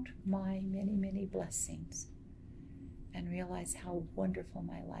count my many, many blessings, and realize how wonderful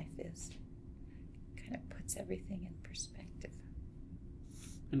my life is, kind of puts everything in perspective.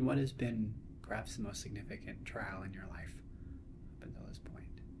 And what has been perhaps the most significant trial in your life up until this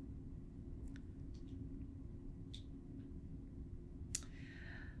point?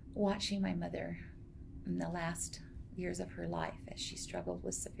 Watching my mother in the last years of her life as she struggled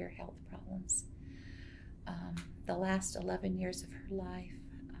with severe health problems. The last 11 years of her life,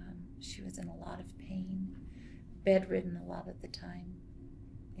 she was in a lot of pain, bedridden a lot of the time,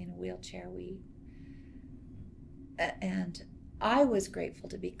 in a wheelchair. And I was grateful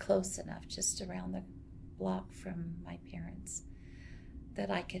to be close enough, just around the block from my parents, that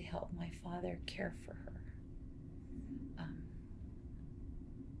I could help my father care for her.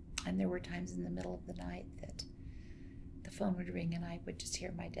 And there were times in the middle of the night that the phone would ring and I would just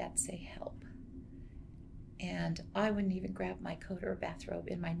hear my dad say, "Help." And I wouldn't even grab my coat or bathrobe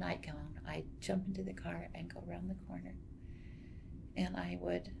in my nightgown. I'd jump into the car and go around the corner. And I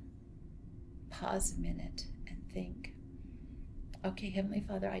would pause a minute and think, okay, Heavenly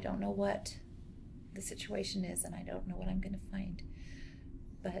Father, I don't know what the situation is and I don't know what I'm going to find.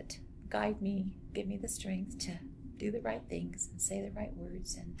 But guide me, give me the strength to do the right things and say the right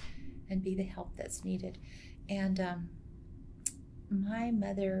words and be the help that's needed. And my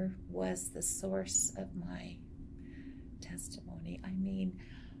mother was the source of my testimony. I mean,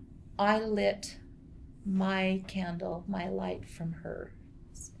 I lit my candle, my light from her.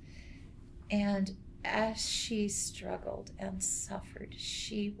 And as she struggled and suffered,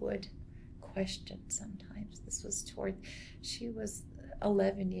 she would question sometimes. She was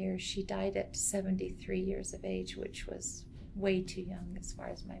 11 years. She died at 73 years of age, which was way too young as far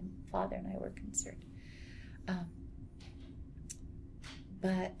as my father and I were concerned.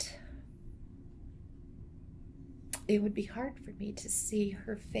 But it would be hard for me to see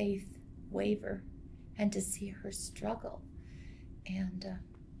her faith waver and to see her struggle. And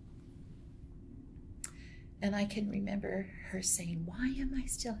I can remember her saying, "Why am I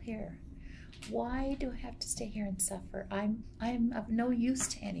still here? Why do I have to stay here and suffer? I'm of no use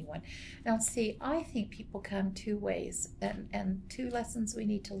to anyone." Now, see, I think people come two ways, and two lessons we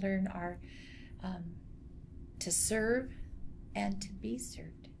need to learn are to serve and to be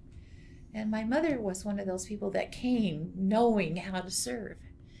served. And my mother was one of those people that came knowing how to serve.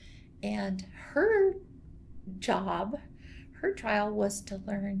 And her job, her trial was to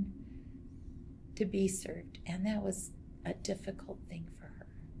learn to be served. And that was a difficult thing for her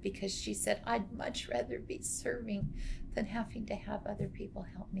because she said, "I'd much rather be serving than having to have other people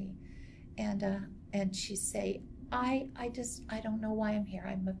help me." And she'd say, I don't know why I'm here.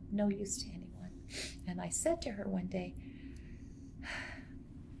 I'm of no use to anyone. And I said to her one day,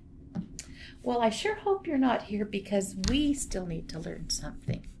 "Well, I sure hope you're not here because we still need to learn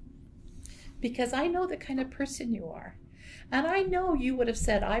something. Because I know the kind of person you are. And I know you would have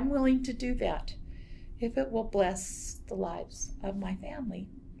said, 'I'm willing to do that if it will bless the lives of my family.'"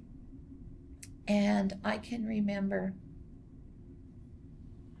 And I can remember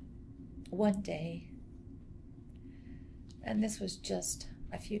one day, and this was just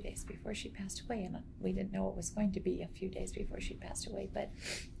a few days before she passed away, and we didn't know it was going to be a few days before she passed away, but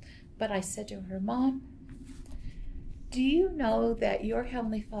I said to her, "Mom, do you know that your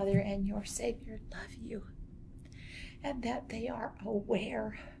Heavenly Father and your Savior love you and that they are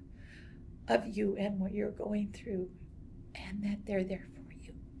aware of you and what you're going through and that they're there for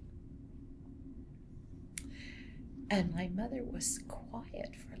you?" And my mother was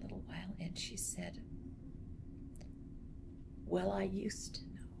quiet for a little while and she said, "Well, I used to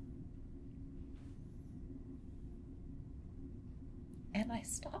know." And I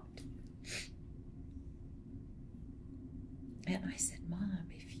stopped. And I said, "Mom,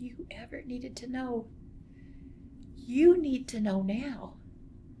 if you ever needed to know, you need to know now.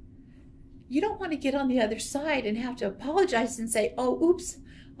 You don't want to get on the other side and have to apologize and say, 'Oh, oops,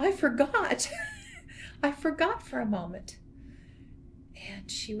 I forgot.' I forgot for a moment."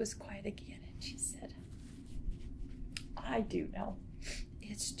 And she was quiet again and she said, "I do know.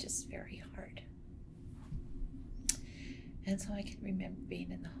 It's just very hard." And so I can remember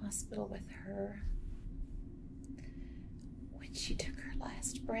being in the hospital with her when she took her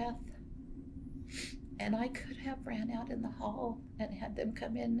last breath. And I could have ran out in the hall and had them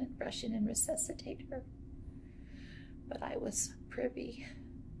come in and rush in and resuscitate her. But I was privy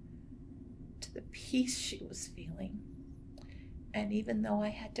to the peace she was feeling. And even though I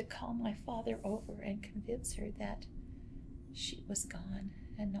had to call my father over and convince her that she was gone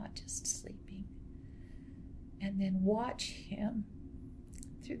and not just sleeping, and then watch him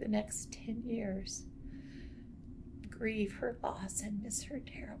through the next 10 years grieve her loss and miss her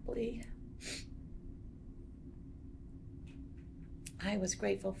terribly, I was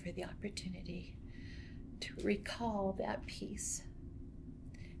grateful for the opportunity to recall that peace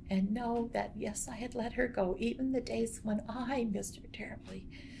and know that, yes, I had let her go, even the days when I missed her terribly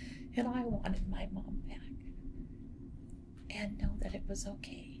and I wanted my mom back, and know that it was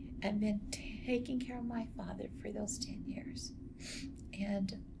okay. And then taking care of my father for those 10 years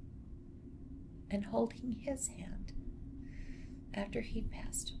and holding his hand after he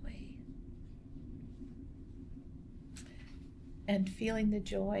passed away and feeling the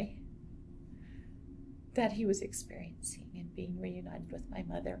joy that he was experiencing in being reunited with my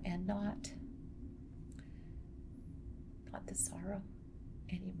mother, and not the sorrow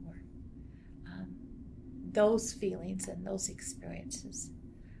anymore. Those feelings and those experiences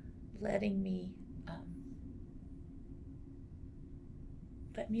letting me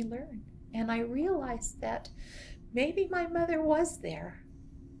let me learn. And I realized that maybe my mother was there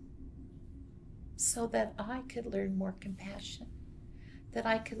so that I could learn more compassion, that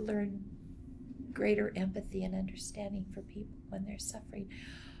I could learn greater empathy and understanding for people when they're suffering.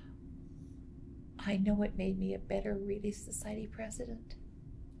 I know it made me a better Relief Society president.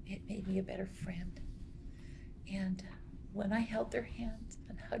 It made me a better friend. And when I held their hands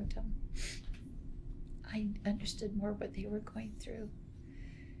and hugged them, I understood more what they were going through.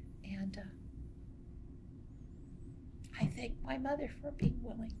 And I thank my mother for being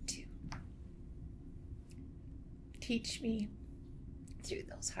willing to teach me through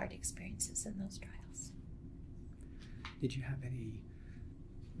those hard experiences and those trials. Did you have any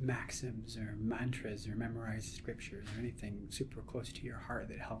maxims or mantras or memorized scriptures or anything super close to your heart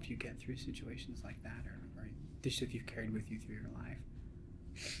that helped you get through situations like that, or just that you've carried with you through your life?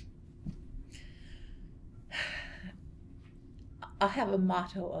 I have a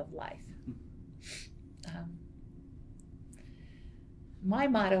motto of life. My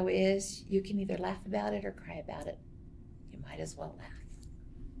motto is, you can either laugh about it or cry about it. You might as well laugh.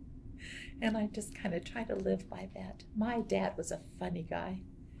 And I just kind of try to live by that. My dad was a funny guy.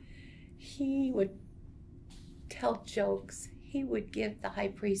 He would tell jokes. He would give the high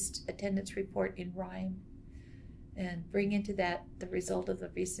priest attendance report in rhyme and bring into that the result of the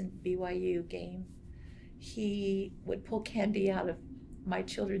recent BYU game. He would pull candy out of my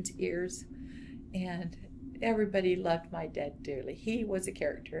children's ears, and everybody loved my dad dearly. He was a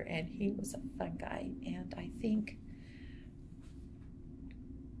character, and he was a fun guy. And I think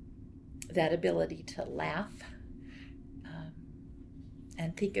that ability to laugh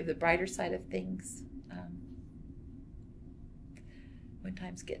and think of the brighter side of things when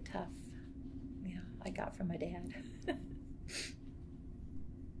times get tough, I got from my dad.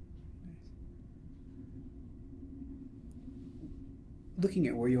 Looking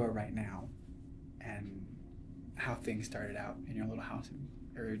at where you are right now and how things started out in your little house,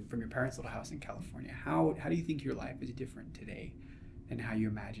 or from your parents' little house in California, how do you think your life is different today than how you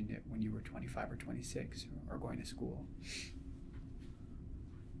imagined it when you were 25 or 26 or going to school?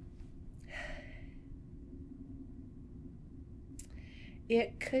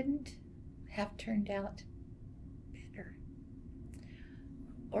 It couldn't have turned out better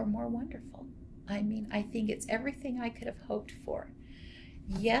or more wonderful. I mean, I think it's everything I could have hoped for.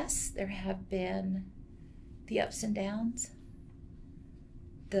 Yes, there have been the ups and downs,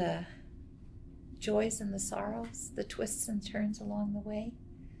 the joys and the sorrows, the twists and turns along the way.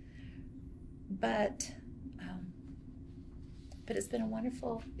 But it's been a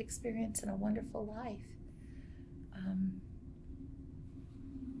wonderful experience and a wonderful life.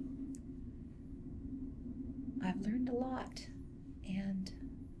 I've learned a lot, and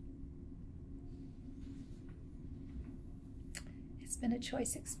it's been a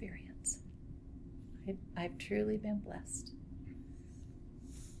choice experience. I've truly been blessed.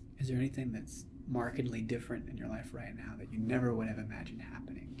 Is there anything that's markedly different in your life right now that you never would have imagined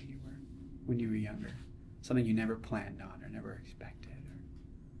happening when you were younger? Something you never planned on or never expected?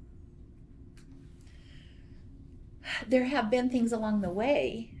 There have been things along the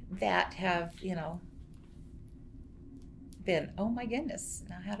way that have, been, oh my goodness,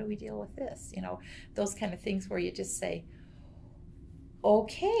 now how do we deal with this? Those kind of things where you just say,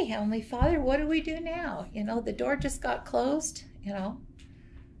 okay, Heavenly Father, what do we do now? The door just got closed,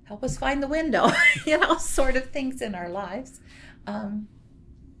 help us find the window, sort of things in our lives.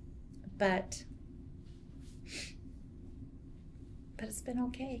 But it's been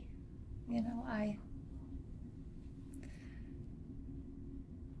okay.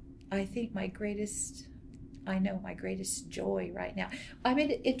 I think my greatest joy right now. I mean,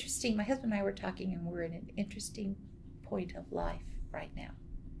 interesting. My husband and I were talking, and we're in an interesting point of life right now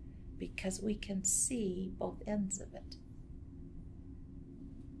because we can see both ends of it.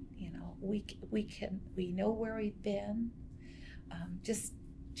 We know where we've been. Just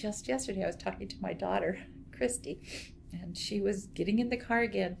yesterday, I was talking to my daughter, Christy, and she was getting in the car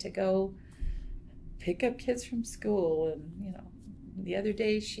again to go pick up kids from school, and the other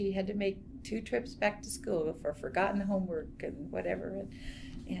day she had to make 2 trips back to school for forgotten homework and whatever,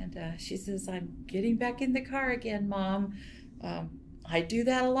 and she says, I'm getting back in the car again, Mom. I do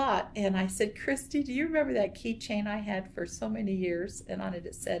that a lot. And I said, Christy, do you remember that keychain I had for so many years? And on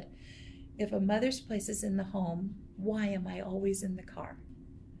it said, if a mother's place is in the home, why am I always in the car?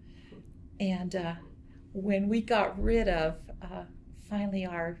 And when we got rid of, finally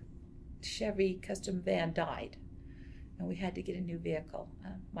our Chevy custom van died. and we had to get a new vehicle.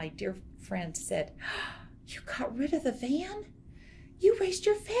 My dear friend said, "You got rid of the van? You raised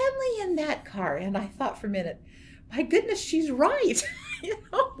your family in that car." And I thought for a minute, my goodness, she's right.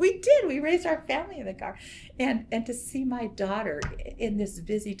 We did. We raised our family in the car. And to see my daughter in this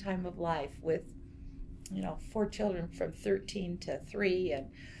busy time of life with, 4 children from 13 to 3,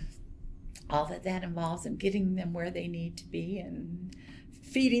 and all that involves, and getting them where they need to be, and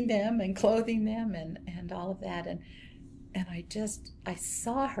feeding them and clothing them, and all of that. And I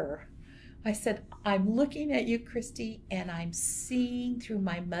saw her. I said, "I'm looking at you, Christy, and I'm seeing through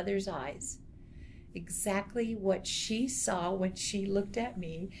my mother's eyes exactly what she saw when she looked at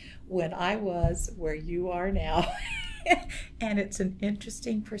me when I was where you are now." And it's an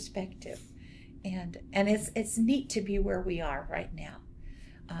interesting perspective. And it's neat to be where we are right now,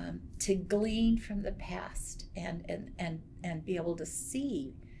 to glean from the past and be able to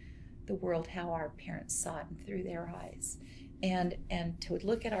see the world how our parents saw it and through their eyes. And to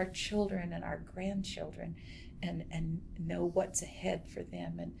look at our children and our grandchildren and know what's ahead for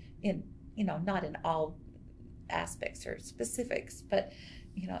them, and not in all aspects or specifics, but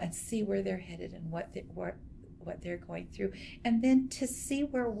and see where they're headed and what they're going through, and then to see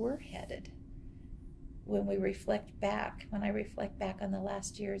where we're headed when I reflect back on the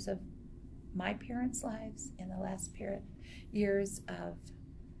last years of my parents' lives and the last years of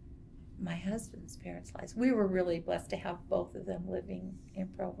my husband's parents' lives. We were really blessed to have both of them living in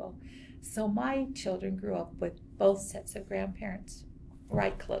Provo. So my children grew up with both sets of grandparents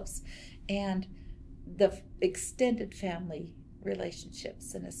right close, and the extended family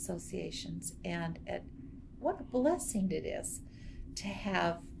relationships and associations, and what a blessing it is to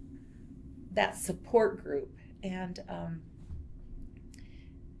have that support group. And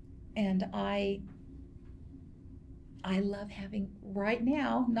I love having, right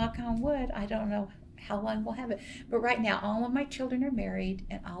now, knock on wood, I don't know how long we'll have it, but right now all of my children are married,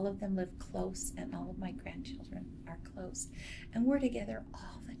 and all of them live close, and all of my grandchildren are close, and we're together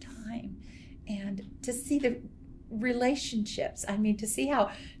all the time. And to see the relationships, to see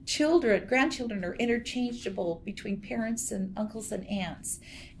how grandchildren are interchangeable between parents and uncles and aunts,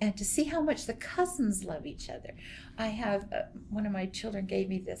 and to see how much the cousins love each other. I have one of my children gave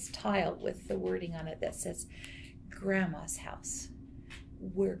me this tile with the wording on it that says, "Grandma's house,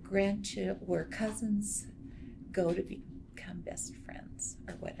 where cousins go to become best friends,"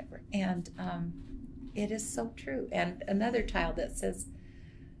 or whatever. And it is so true. And another tile that says,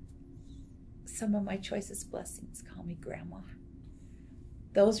 "Some of my choicest blessings call me Grandma."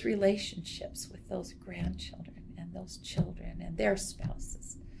 Those relationships with those grandchildren and those children and their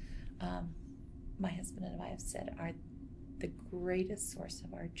spouses, my husband and I have said, are the greatest source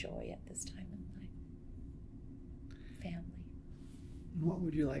of our joy at this time in life. Family. What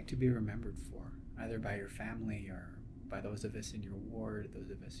would you like to be remembered for, either by your family or by those of us in your ward, those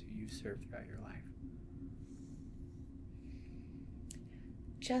of us who you've served throughout your life?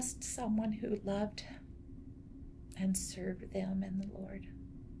 Just someone who loved and served them and the Lord.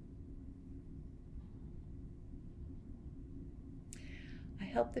 I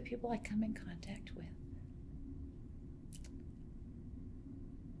hope the people I come in contact with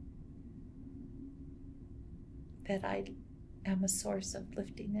that I am a source of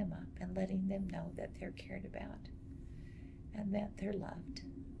lifting them up and letting them know that they're cared about and that they're loved.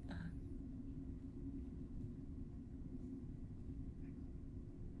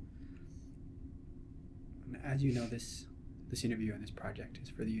 As you know, this interview and this project is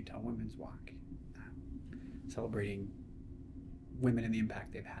for the Utah Women's Walk, celebrating women and the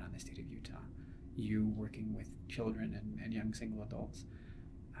impact they've had on the state of Utah. You working with children and young single adults.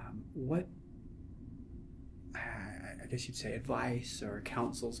 What, I guess you'd say, advice or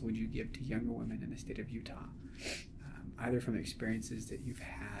counsels would you give to younger women in the state of Utah, either from experiences that you've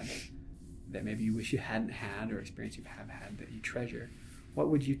had that maybe you wish you hadn't had, or experience you have had that you treasure? What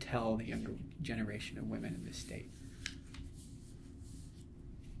would you tell the younger generation of women in this state?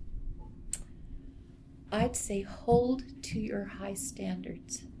 I'd say hold to your high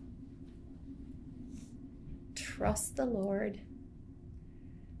standards. Trust the Lord.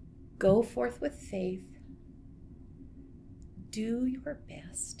 Go forth with faith. Do your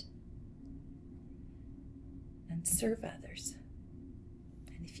best. And serve others.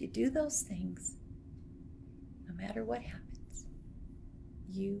 And if you do those things, no matter what happens,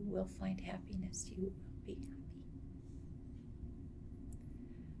 you will find happiness. You will be happy.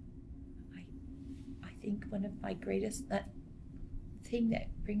 I think one of my greatest, thing that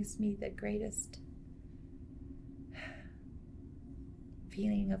brings me the greatest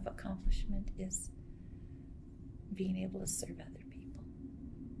feeling of accomplishment is being able to serve other people.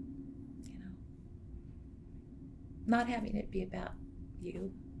 not having it be about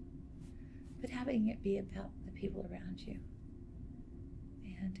you, but having it be about the people around you,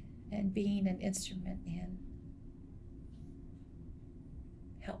 and being an instrument in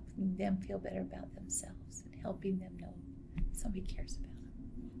helping them feel better about themselves and helping them know somebody cares about them.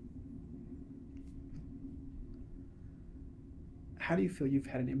 How do you feel you've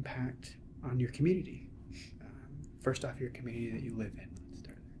had an impact on your community? First off, your community that you live in. Let's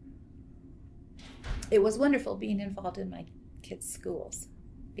start there. It was wonderful being involved in my kids' schools,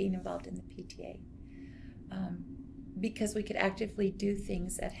 being involved in the PTA, because we could actively do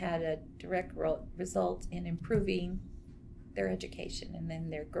things that had a direct result in improving their education and then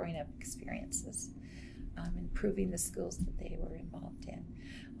their growing up experiences, improving the schools that they were involved in.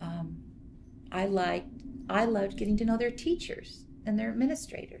 I loved getting to know their teachers and their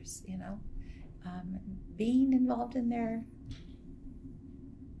administrators, being involved in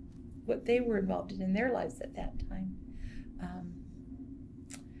what they were involved in their lives at that time.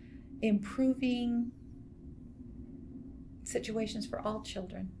 Improving situations for all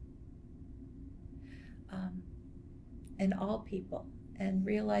children and all people, and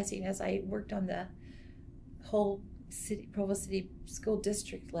realizing as I worked on the whole Provo City School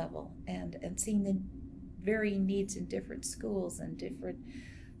District level and seeing the varying needs in different schools and different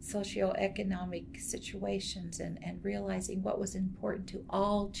socioeconomic situations, and realizing what was important to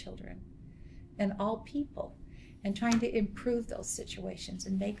all children and all people, and trying to improve those situations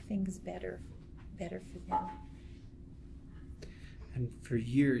and make things better for them. And for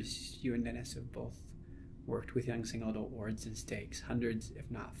years, you and Dennis have both worked with young single adult wards and stakes, hundreds, if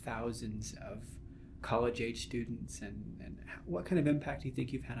not thousands, of college-age students. And what kind of impact do you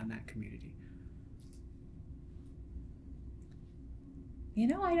think you've had on that community?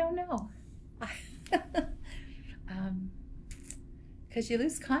 I don't know. Because you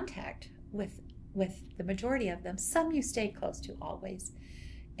lose contact with the majority of them. Some you stay close to always.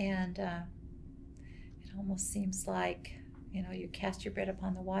 And it almost seems like, you cast your bread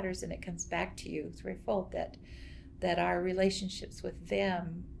upon the waters and it comes back to you threefold, that our relationships with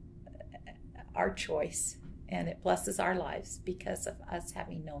them are choice, and it blesses our lives because of us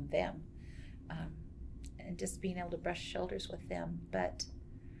having known them. And just being able to brush shoulders with them. But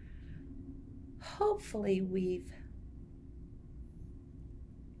hopefully we've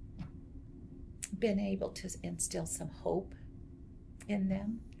been able to instill some hope in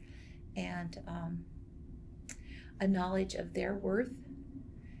them, and a knowledge of their worth,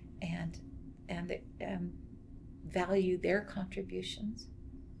 and value their contributions.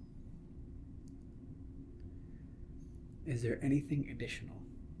 Is there anything additional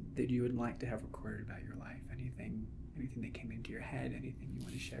that you would like to have recorded about your life? Anything that came into your head? Anything you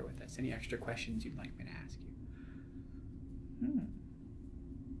want to share with us? Any extra questions you'd like me to ask you?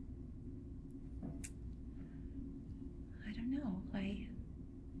 I don't know.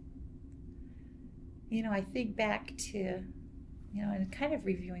 I think back to, and kind of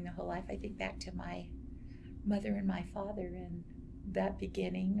reviewing the whole life, I think back to my mother and my father and that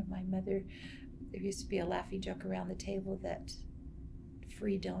beginning of my mother. There used to be a laughing joke around the table that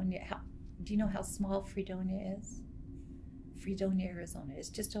Fredonia, do you know how small Fredonia is? Fredonia, Arizona. It's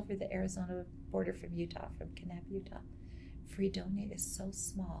just over the Arizona border from Utah, from Kanab, Utah. Fredonia is so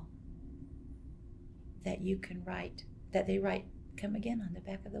small that they write, "Come again" on the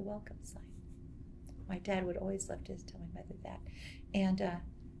back of the welcome sign. My dad would always love to tell my mother that. And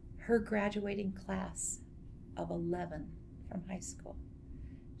her graduating class of 11 from high school,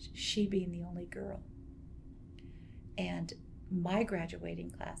 she being the only girl. And my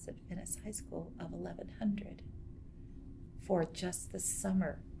graduating class at Venice High School of 1,100 for just the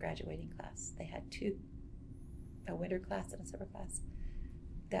summer graduating class. They had two, a winter class and a summer class,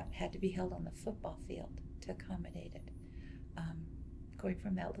 that had to be held on the football field to accommodate it. Going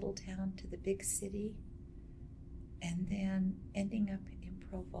from that little town to the big city, and then ending up in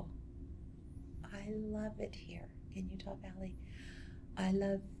Provo. I love it here in Utah Valley. I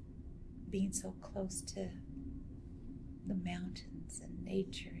love being so close to the mountains and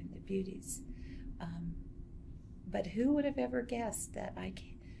nature and the beauties. But who would have ever guessed that I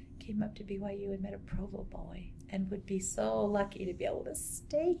came up to BYU and met a Provo boy and would be so lucky to be able to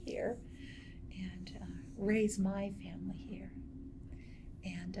stay here and raise my family here.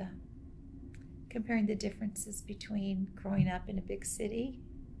 And comparing the differences between growing up in a big city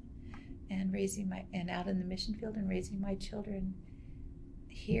and out in the mission field and raising my children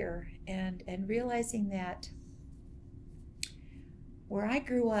here, and realizing that where I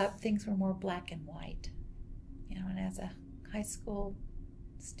grew up, things were more black and white. And as a high school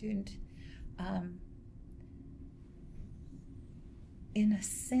student, in a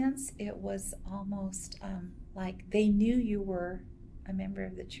sense, it was almost Like, they knew you were a member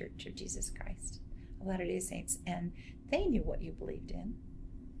of the Church of Jesus Christ of Latter-day Saints, and they knew what you believed in.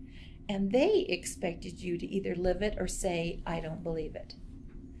 And they expected you to either live it or say, I don't believe it.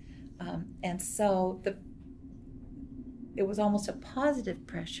 And so it was almost a positive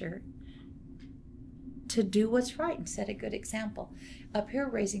pressure to do what's right and set a good example. Up here,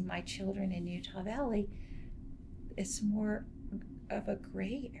 raising my children in Utah Valley, it's more of a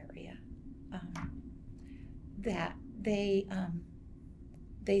gray area. That they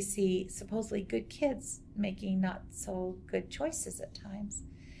see supposedly good kids making not so good choices at times,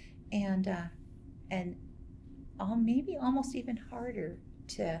 and maybe almost even harder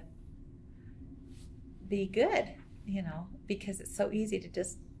to be good, because it's so easy to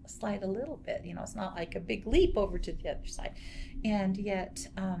just slide a little bit. It's not like a big leap over to the other side, and yet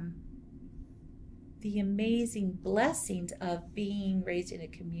the amazing blessings of being raised in a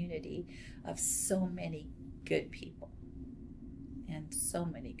community of so many good people and so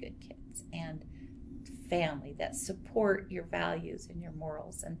many good kids and family that support your values and your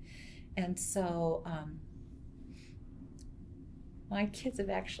morals, and so my kids have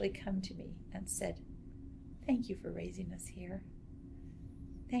actually come to me and said, thank you for raising us here.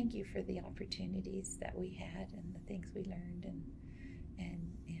 Thank you for the opportunities that we had and the things we learned and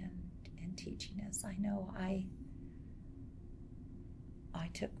teaching us. I know I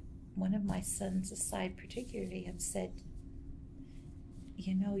took one of my sons aside particularly and said,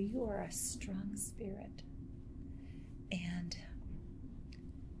 you are a strong spirit, and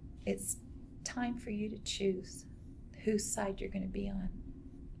it's time for you to choose whose side you're going to be on.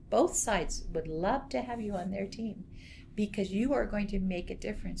 Both sides would love to have you on their team, because you are going to make a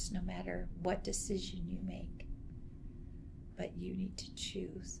difference no matter what decision you make. But you need to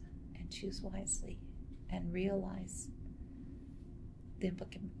choose, and choose wisely, and realize the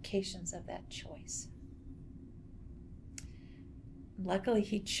implications of that choice. Luckily,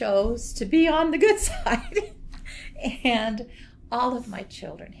 he chose to be on the good side, and all of my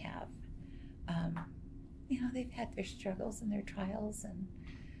children have. They've had their struggles and their trials,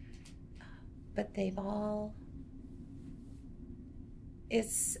 but they've all.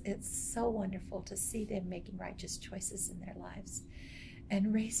 It's so wonderful to see them making righteous choices in their lives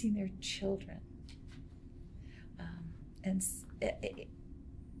and raising their children and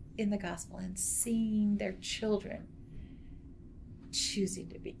in the gospel, and seeing their children choosing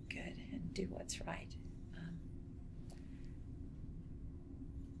to be good and do what's right.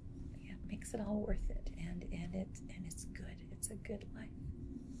 It makes it all worth it, and it's good. It's a good life.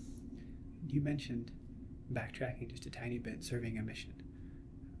 You mentioned, backtracking just a tiny bit, serving a mission,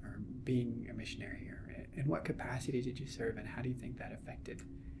 or being a missionary. In what capacity did you serve, and how do you think that affected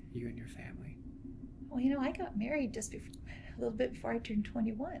you and your family? Well, I got married just a little bit before I turned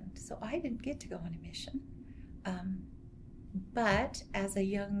 21, so I didn't get to go on a mission. But as a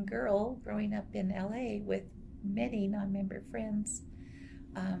young girl growing up in LA with many non-member friends,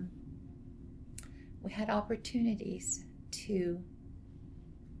 we had opportunities to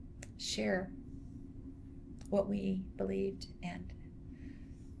share what we believed and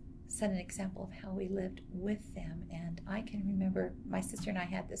set an example of how we lived with them. And I can remember my sister and I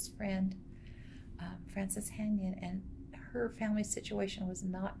had this friend, Frances Hanyon, and her family situation was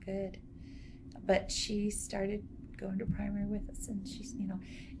not good, but she started going to primary with us, and she's,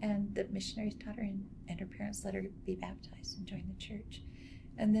 and the missionaries taught her, and her parents let her be baptized and join the church.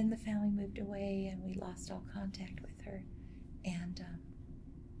 And then the family moved away, and we lost all contact with her. And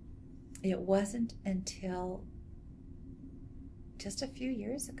it wasn't until just a few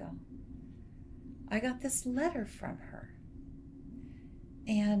years ago I got this letter from her,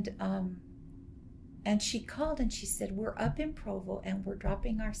 and she called and she said, we're up in Provo and we're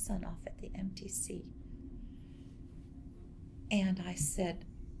dropping our son off at the MTC. And I said,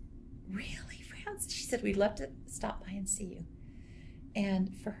 really, France? She said, we'd love to stop by and see you.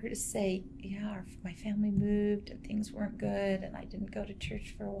 And for her to say, yeah, my family moved and things weren't good, and I didn't go to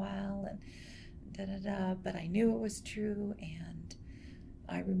church for a while, and but I knew it was true, and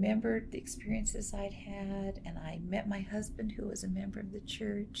I remembered the experiences I'd had, and I met my husband, who was a member of the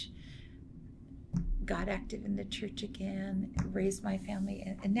church, got active in the church again, raised my family,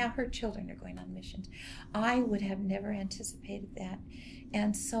 and now her children are going on missions. I would have never anticipated that.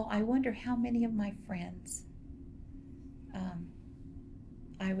 And so I wonder how many of my friends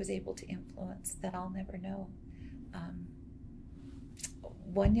I was able to influence that I'll never know.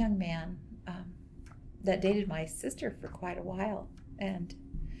 One young man that dated my sister for quite a while and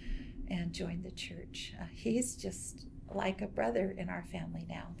joined the church. He's just like a brother in our family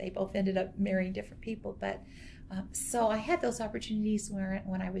now. They both ended up marrying different people, but so I had those opportunities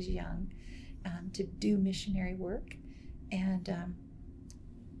when I was young, to do missionary work. And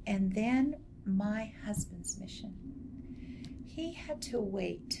then my husband's mission. He had to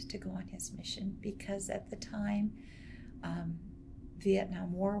wait to go on his mission because at the time,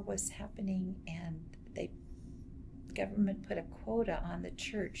 Vietnam War was happening, and the government put a quota on the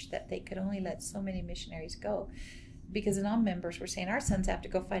church that they could only let so many missionaries go, because the non-members were saying, our sons have to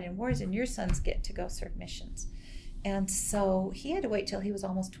go fight in wars and your sons get to go serve missions. And so he had to wait till he was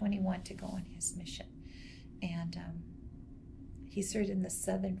almost 21 to go on his mission. And he served in the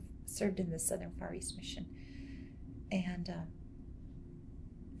Southern Far East Mission. And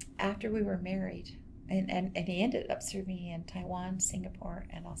after we were married, and he ended up serving in Taiwan, Singapore,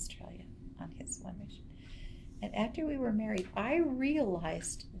 and Australia on his one mission. And after we were married, I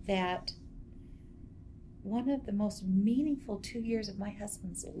realized that one of the most meaningful 2 years of my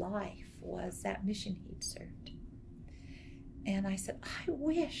husband's life was that mission he'd served. And I said, I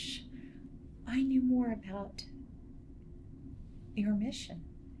wish I knew more about your mission.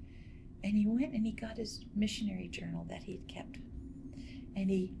 And he went and he got his missionary journal that he'd kept. And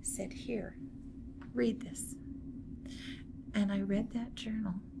he said, here, read this. And I read that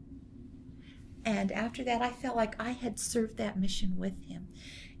journal. And after that, I felt like I had served that mission with him.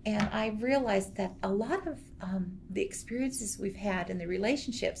 And I realized that a lot of the experiences we've had and the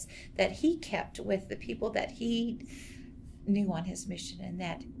relationships that he kept with the people that he knew on his mission and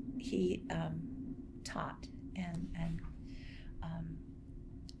that he taught, and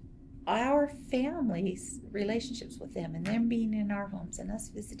our family's relationships with them, and them being in our homes and us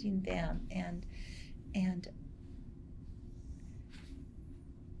visiting them, and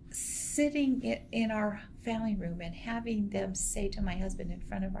sitting in our family room and having them say to my husband in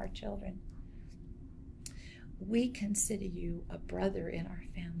front of our children, we consider you a brother in our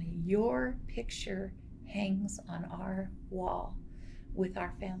family. Your picture hangs on our wall with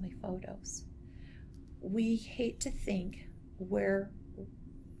our family photos. We hate to think where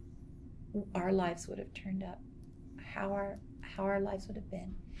our lives would have turned up, how our lives would have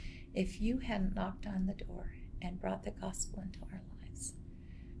been if you hadn't knocked on the door and brought the gospel into our lives.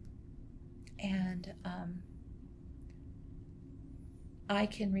 And I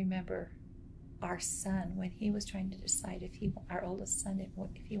can remember our son, when he was trying to decide our oldest son, if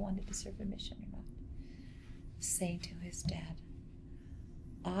he wanted to serve a mission or not, saying to his dad,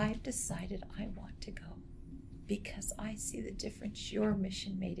 I've decided I want to go because I see the difference your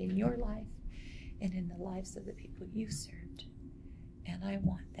mission made in your life and in the lives of the people you served. And I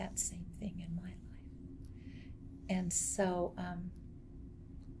want that same thing in my life. And so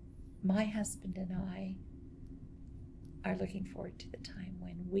my husband and I are looking forward to the time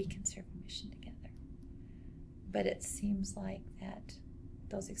when we can serve a mission together. But it seems like that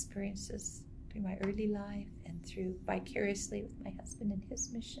those experiences through my early life and through vicariously with my husband and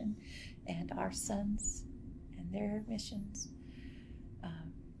his mission and our sons and their missions,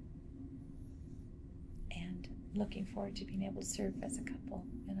 and looking forward to being able to serve as a couple.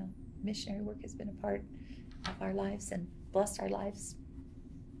 You know, missionary work has been a part of our lives and blessed our lives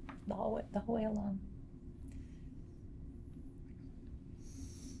the whole way along.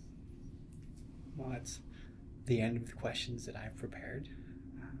 Well, that's the end of the questions that I've prepared.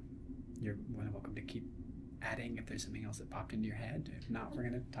 You're more than welcome to keep adding if there's something else that popped into your head. If not, we're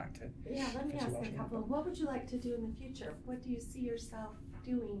going to talk to... Yeah, let me ask a couple. What would you like to do in the future? What do you see yourself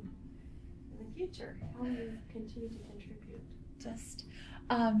doing in the future? How will you continue to contribute? Just,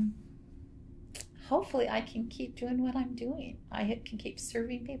 hopefully I can keep doing what I'm doing. I can keep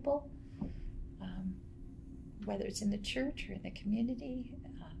serving people, whether it's in the church or in the community,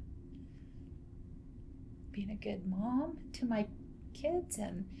 being a good mom to my kids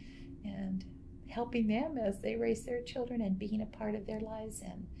and helping them as they raise their children and being a part of their lives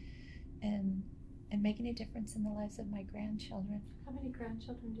and making a difference in the lives of my grandchildren. How many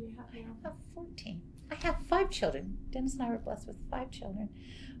grandchildren do you have now? I have 14. I have 5 children. Dennis and I were blessed with 5 children.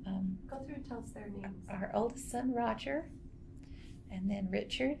 Go through and tell us their names. Our oldest son, Roger, and then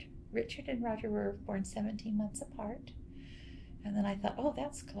Richard. Richard and Roger were born 17 months apart. And then I thought, oh,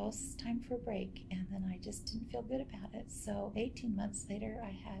 that's close. It's time for a break. And then I just didn't feel good about it. So 18 months later,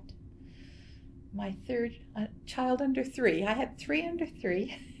 I had my third child under 3. I had 3 under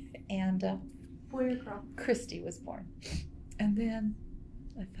 3. And boy or girl? Christy was born. And then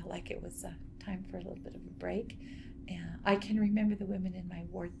I felt like it was time for a little bit of a break. And I can remember the women in my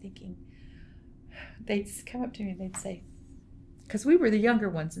ward thinking, they'd come up to me and they'd say, because we were the younger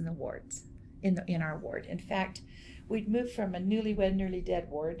ones in the wards, in our ward. In fact, we'd moved from a newlywed, nearly dead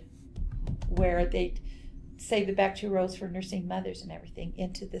ward where they'd save the back 2 rows for nursing mothers and everything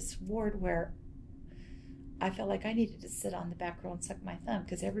into this ward where I felt like I needed to sit on the back row and suck my thumb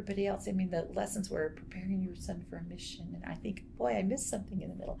because everybody else, I mean, the lessons were preparing your son for a mission. And I think, boy, I missed something in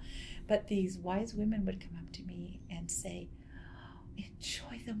the middle. But these wise women would come up to me and say,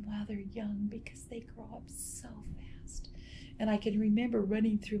 enjoy them while they're young because they grow up so fast. And I can remember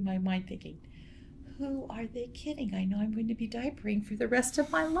running through my mind thinking, who are they kidding? I know I'm going to be diapering for the rest of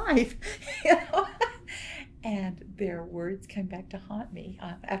my life. You know? And their words come back to haunt me.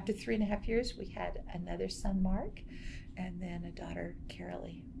 After 3.5 years, we had another son, Mark, and then a daughter,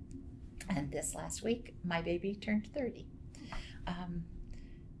 Carolee. And this last week, my baby turned 30.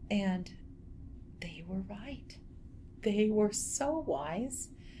 And they were right. They were so wise,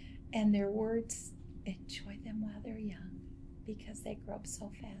 and their words, enjoy them while they're young because they grow up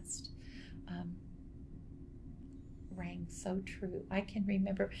so fast, rang so true. I can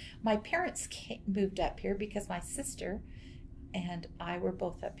remember my parents moved up here because my sister and I were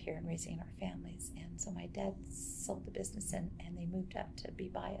both up here and raising our families, and so my dad sold the business and they moved up to be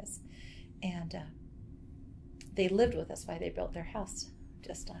by us, and they lived with us while they built their house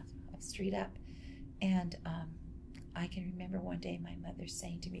just a street up. And I can remember one day my mother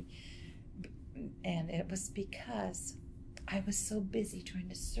saying to me, and it was because I was so busy trying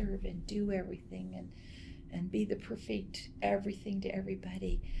to serve and do everything and be the perfect everything to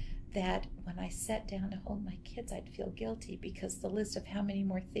everybody, that when I sat down to hold my kids, I'd feel guilty because the list of how many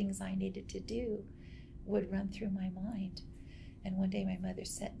more things I needed to do would run through my mind. And one day my mother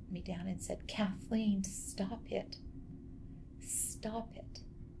sat me down and said, Kathleen, stop it. Stop it.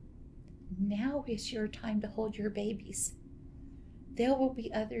 Now is your time to hold your babies. There will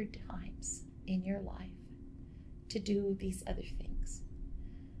be other times in your life to do these other things.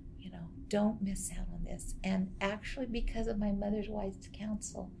 You know, don't miss out on this. And actually, because of my mother's wise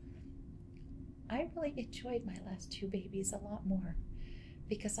counsel, I really enjoyed my last 2 babies a lot more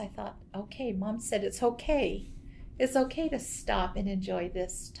because I thought, okay, Mom said it's okay. It's okay to stop and enjoy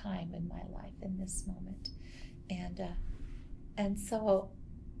this time in my life, in this moment. And so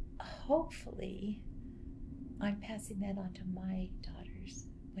hopefully I'm passing that on to my daughters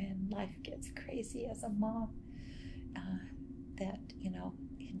when life gets crazy as a mom, that, you know,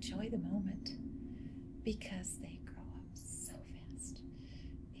 enjoy the moment because they grow up so fast.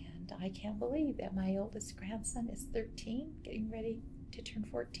 And I can't believe that my oldest grandson is 13, getting ready to turn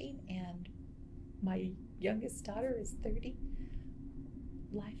 14, and my youngest daughter is 30.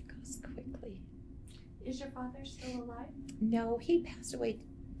 Life goes quickly. Is your father still alive? No, he passed away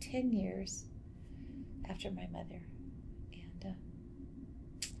 10 years after my mother, and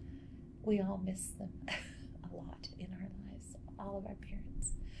we all miss them a lot in our lives, all of our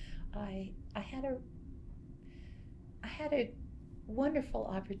parents. I had a wonderful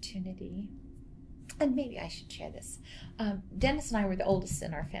opportunity, and maybe I should share this. Dennis and I were the oldest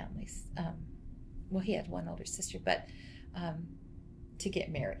in our families. Well, he had one older sister, but to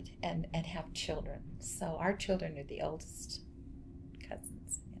get married and have children. So our children are the oldest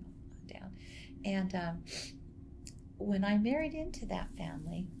cousins, you know, down. And when I married into that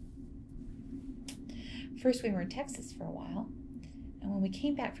family, first we were in Texas for a while. And when we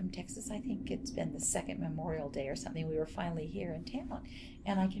came back from Texas, I think it's been the second Memorial Day or something, we were finally here in town.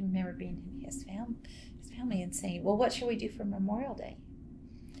 And I can remember being in his family and saying, well, what should we do for Memorial Day?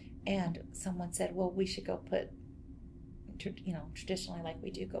 And someone said, well, we should go put, you know, traditionally like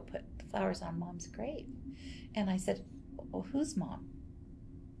we do, go put the flowers on Mom's grave. And I said, well, whose mom?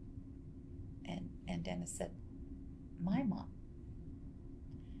 And Dennis said, my mom.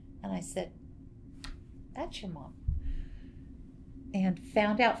 And I said, that's your mom. And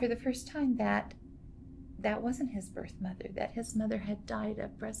found out for the first time that that wasn't his birth mother, that his mother had died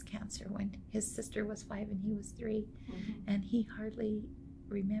of breast cancer when his sister was 5 and he was 3, and he hardly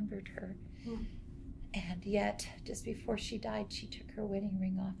remembered her. And yet, just before she died, she took her wedding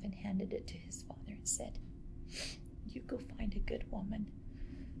ring off and handed it to his father and said, you go find a good woman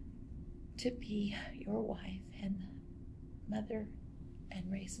to be your wife and mother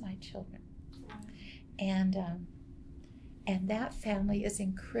and raise my children. And that family is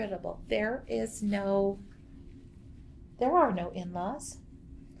incredible. There are no in-laws.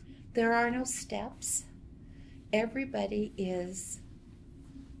 There are no steps. Everybody is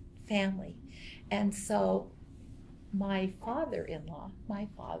family. And so my father-in-law, my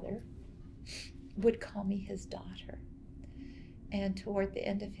father, would call me his daughter. And toward the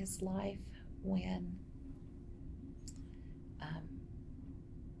end of his life, when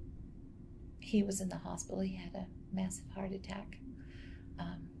he was in the hospital, he had a massive heart attack.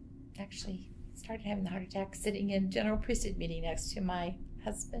 Actually started having the heart attack sitting in general priesthood meeting next to my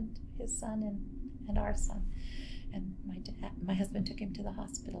husband, his son, and our son. And my husband took him to the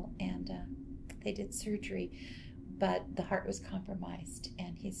hospital, and They did surgery, but the heart was compromised,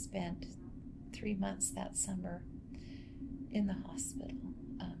 and he spent 3 months that summer in the hospital.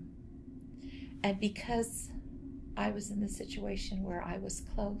 And because I was in the situation where I was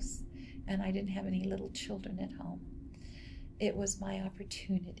close and I didn't have any little children at home, it was my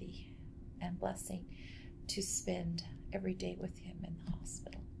opportunity and blessing to spend every day with him in the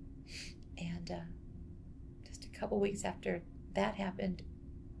hospital. And just a couple weeks after that happened,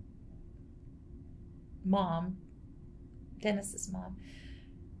 Dennis's mom,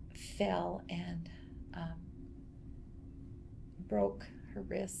 fell and broke her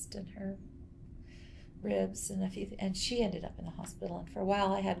wrist and her ribs and she ended up in the hospital. And for a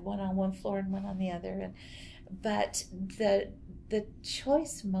while I had one on one floor and one on the other. But the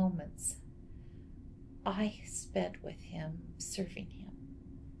choice moments I spent with him, serving him,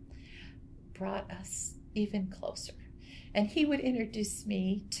 brought us even closer. And he would introduce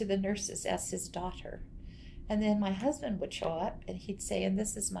me to the nurses as his daughter. And then my husband would show up and he'd say, and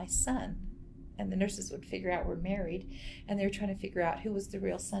this is my son. And the nurses would figure out we're married, and they were trying to figure out who was the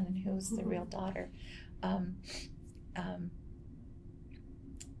real son and who was the real daughter.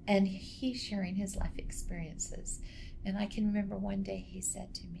 And he's sharing his life experiences. And I can remember one day he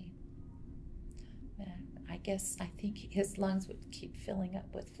said to me, I think his lungs would keep filling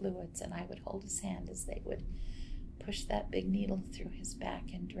up with fluids, and I would hold his hand as they would push that big needle through his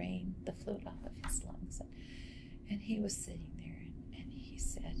back and drain the fluid off of his lungs. And he was sitting there, and he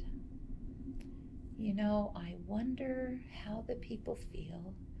said, you know, I wonder how the people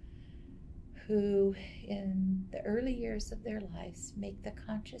feel who in the early years of their lives make the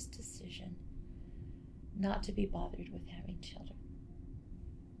conscious decision not to be bothered with having children.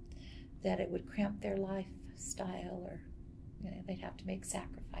 That it would cramp their lifestyle, or they'd have to make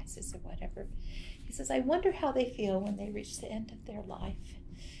sacrifices or whatever. He says, I wonder how they feel when they reach the end of their life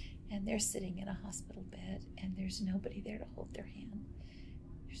and they're sitting in a hospital bed and there's nobody there to hold their hand.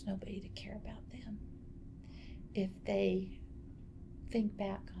 There's nobody to care about them. If they think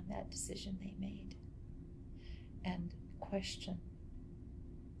back on that decision they made and question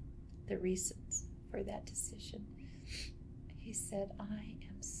the reasons for that decision. He said, I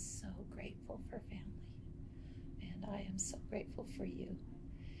am so grateful for family, and I am so grateful for you.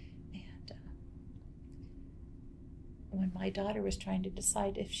 And when my daughter was trying to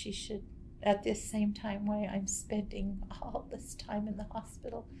decide if she should, at this same time why I'm spending all this time in the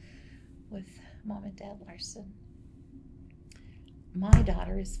hospital with Mom and Dad Larsen, my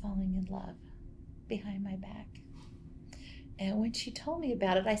daughter is falling in love behind my back. And when she told me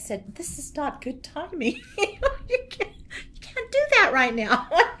about it, I said, this is not good timing. You can't do that right now.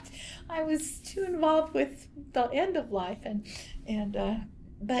 I was too involved with the end of life.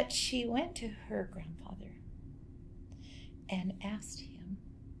 But she went to her grandfather and asked him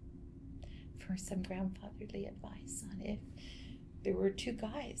for some grandfatherly advice on if there were two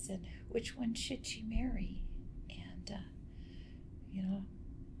guys and which one should she marry. And,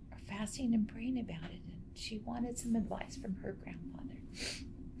 fasting and praying about it. And she wanted some advice from her grandfather.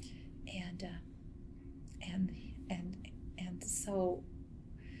 And so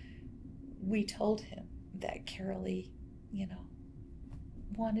we told him that Carolee,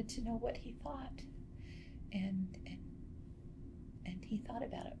 wanted to know what he thought. And he thought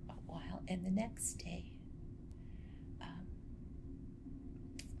about it a while. And the next day,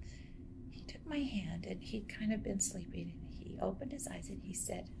 he took my hand, and he'd kind of been sleeping, and he opened his eyes and he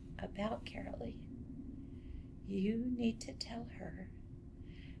said, about Carolee, you need to tell her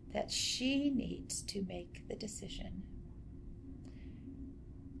that she needs to make the decision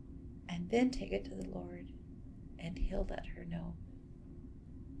and then take it to the Lord, and he'll let her know,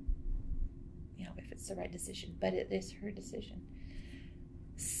 if it's the right decision. But it is her decision.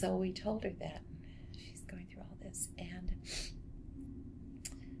 So we told her that. She's going through all this, and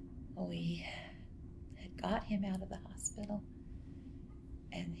we had got him out of the hospital,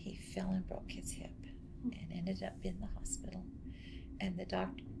 and he fell and broke his hip and ended up in the hospital. And the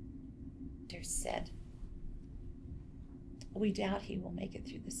doctor said, we doubt he will make it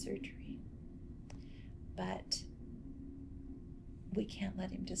through the surgery, but we can't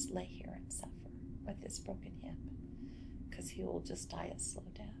let him just lay here and suffer with his broken hip, because he will just die a slow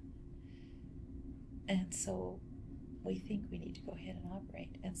death. And so we think we need to go ahead and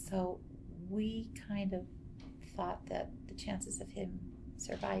operate. And so we kind of thought that the chances of him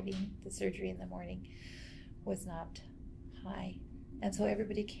surviving the surgery in the morning was not high. And so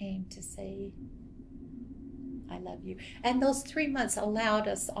everybody came to say, I love you. And those 3 months allowed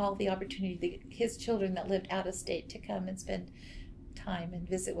us all the opportunity, his children that lived out of state, to come and spend time and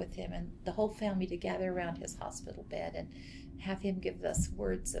visit with him, and the whole family to gather around his hospital bed and have him give us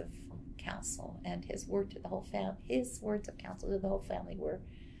words of counsel, and his word to the whole family, his words of counsel to the whole family were,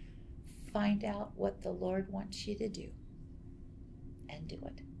 find out what the Lord wants you to do and do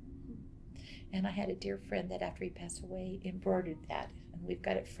it. And I had a dear friend that after he passed away embroidered that, and we've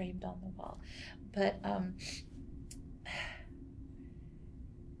got it framed on the wall. But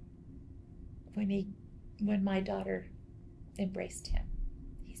when my daughter embraced him,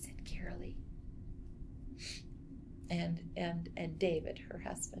 he said, Carolee. And David, her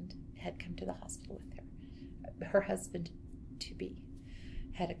husband, had come to the hospital with her. Her husband to be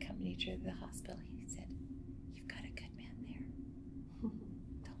had accompanied her to the hospital. He said, you've got a good man there.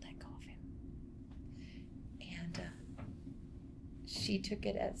 Don't let go of him. And she took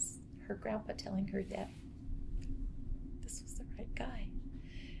it as her grandpa telling her that this was the right guy.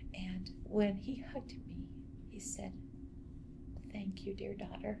 And when he hugged me, he said, thank you, dear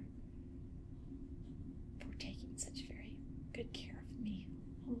daughter, for taking such very good care of me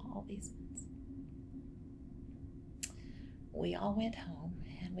all these months. We all went home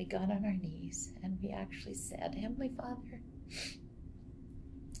and we got on our knees and we actually said, Heavenly Father,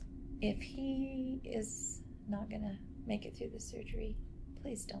 if he is not going to make it through the surgery,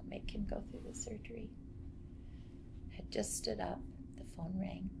 please don't make him go through the surgery. I had just stood up, the phone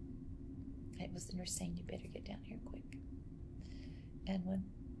rang. It was the nurse saying, you better get down here quick. And when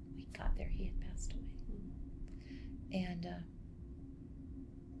we got there, he had passed away. And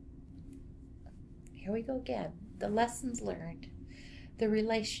here we go again. The lessons learned, the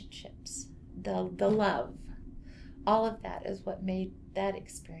relationships, the love, all of that is what made that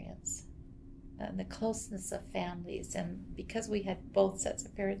experience. And the closeness of families. And because we had both sets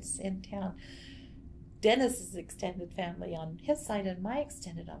of parents in town, Dennis's extended family on his side and my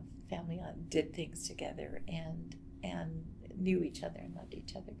extended family did things together and knew each other and loved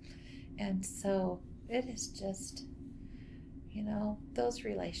each other. And so it is just, you know, those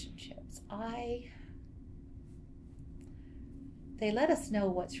relationships. They let us know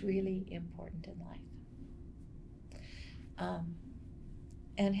what's really important in life.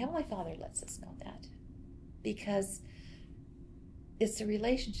 And Heavenly Father lets us know that because it's the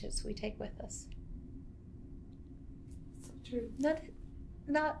relationships we take with us. So true.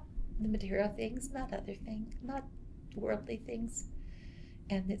 Not the material things, not other things, not worldly things.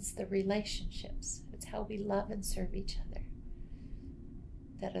 And it's the relationships. It's how we love and serve each other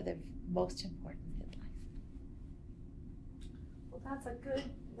that are the most important in life. Well, that's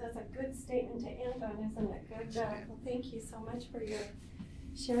a good statement to end on, isn't it? Good job. Well, thank you so much for your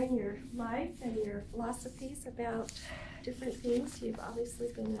sharing your life and your philosophies about different things. You've obviously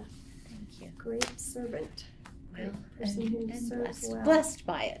been a great servant. Well, person who serves well. Blessed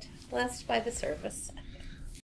by it. Blessed by the service.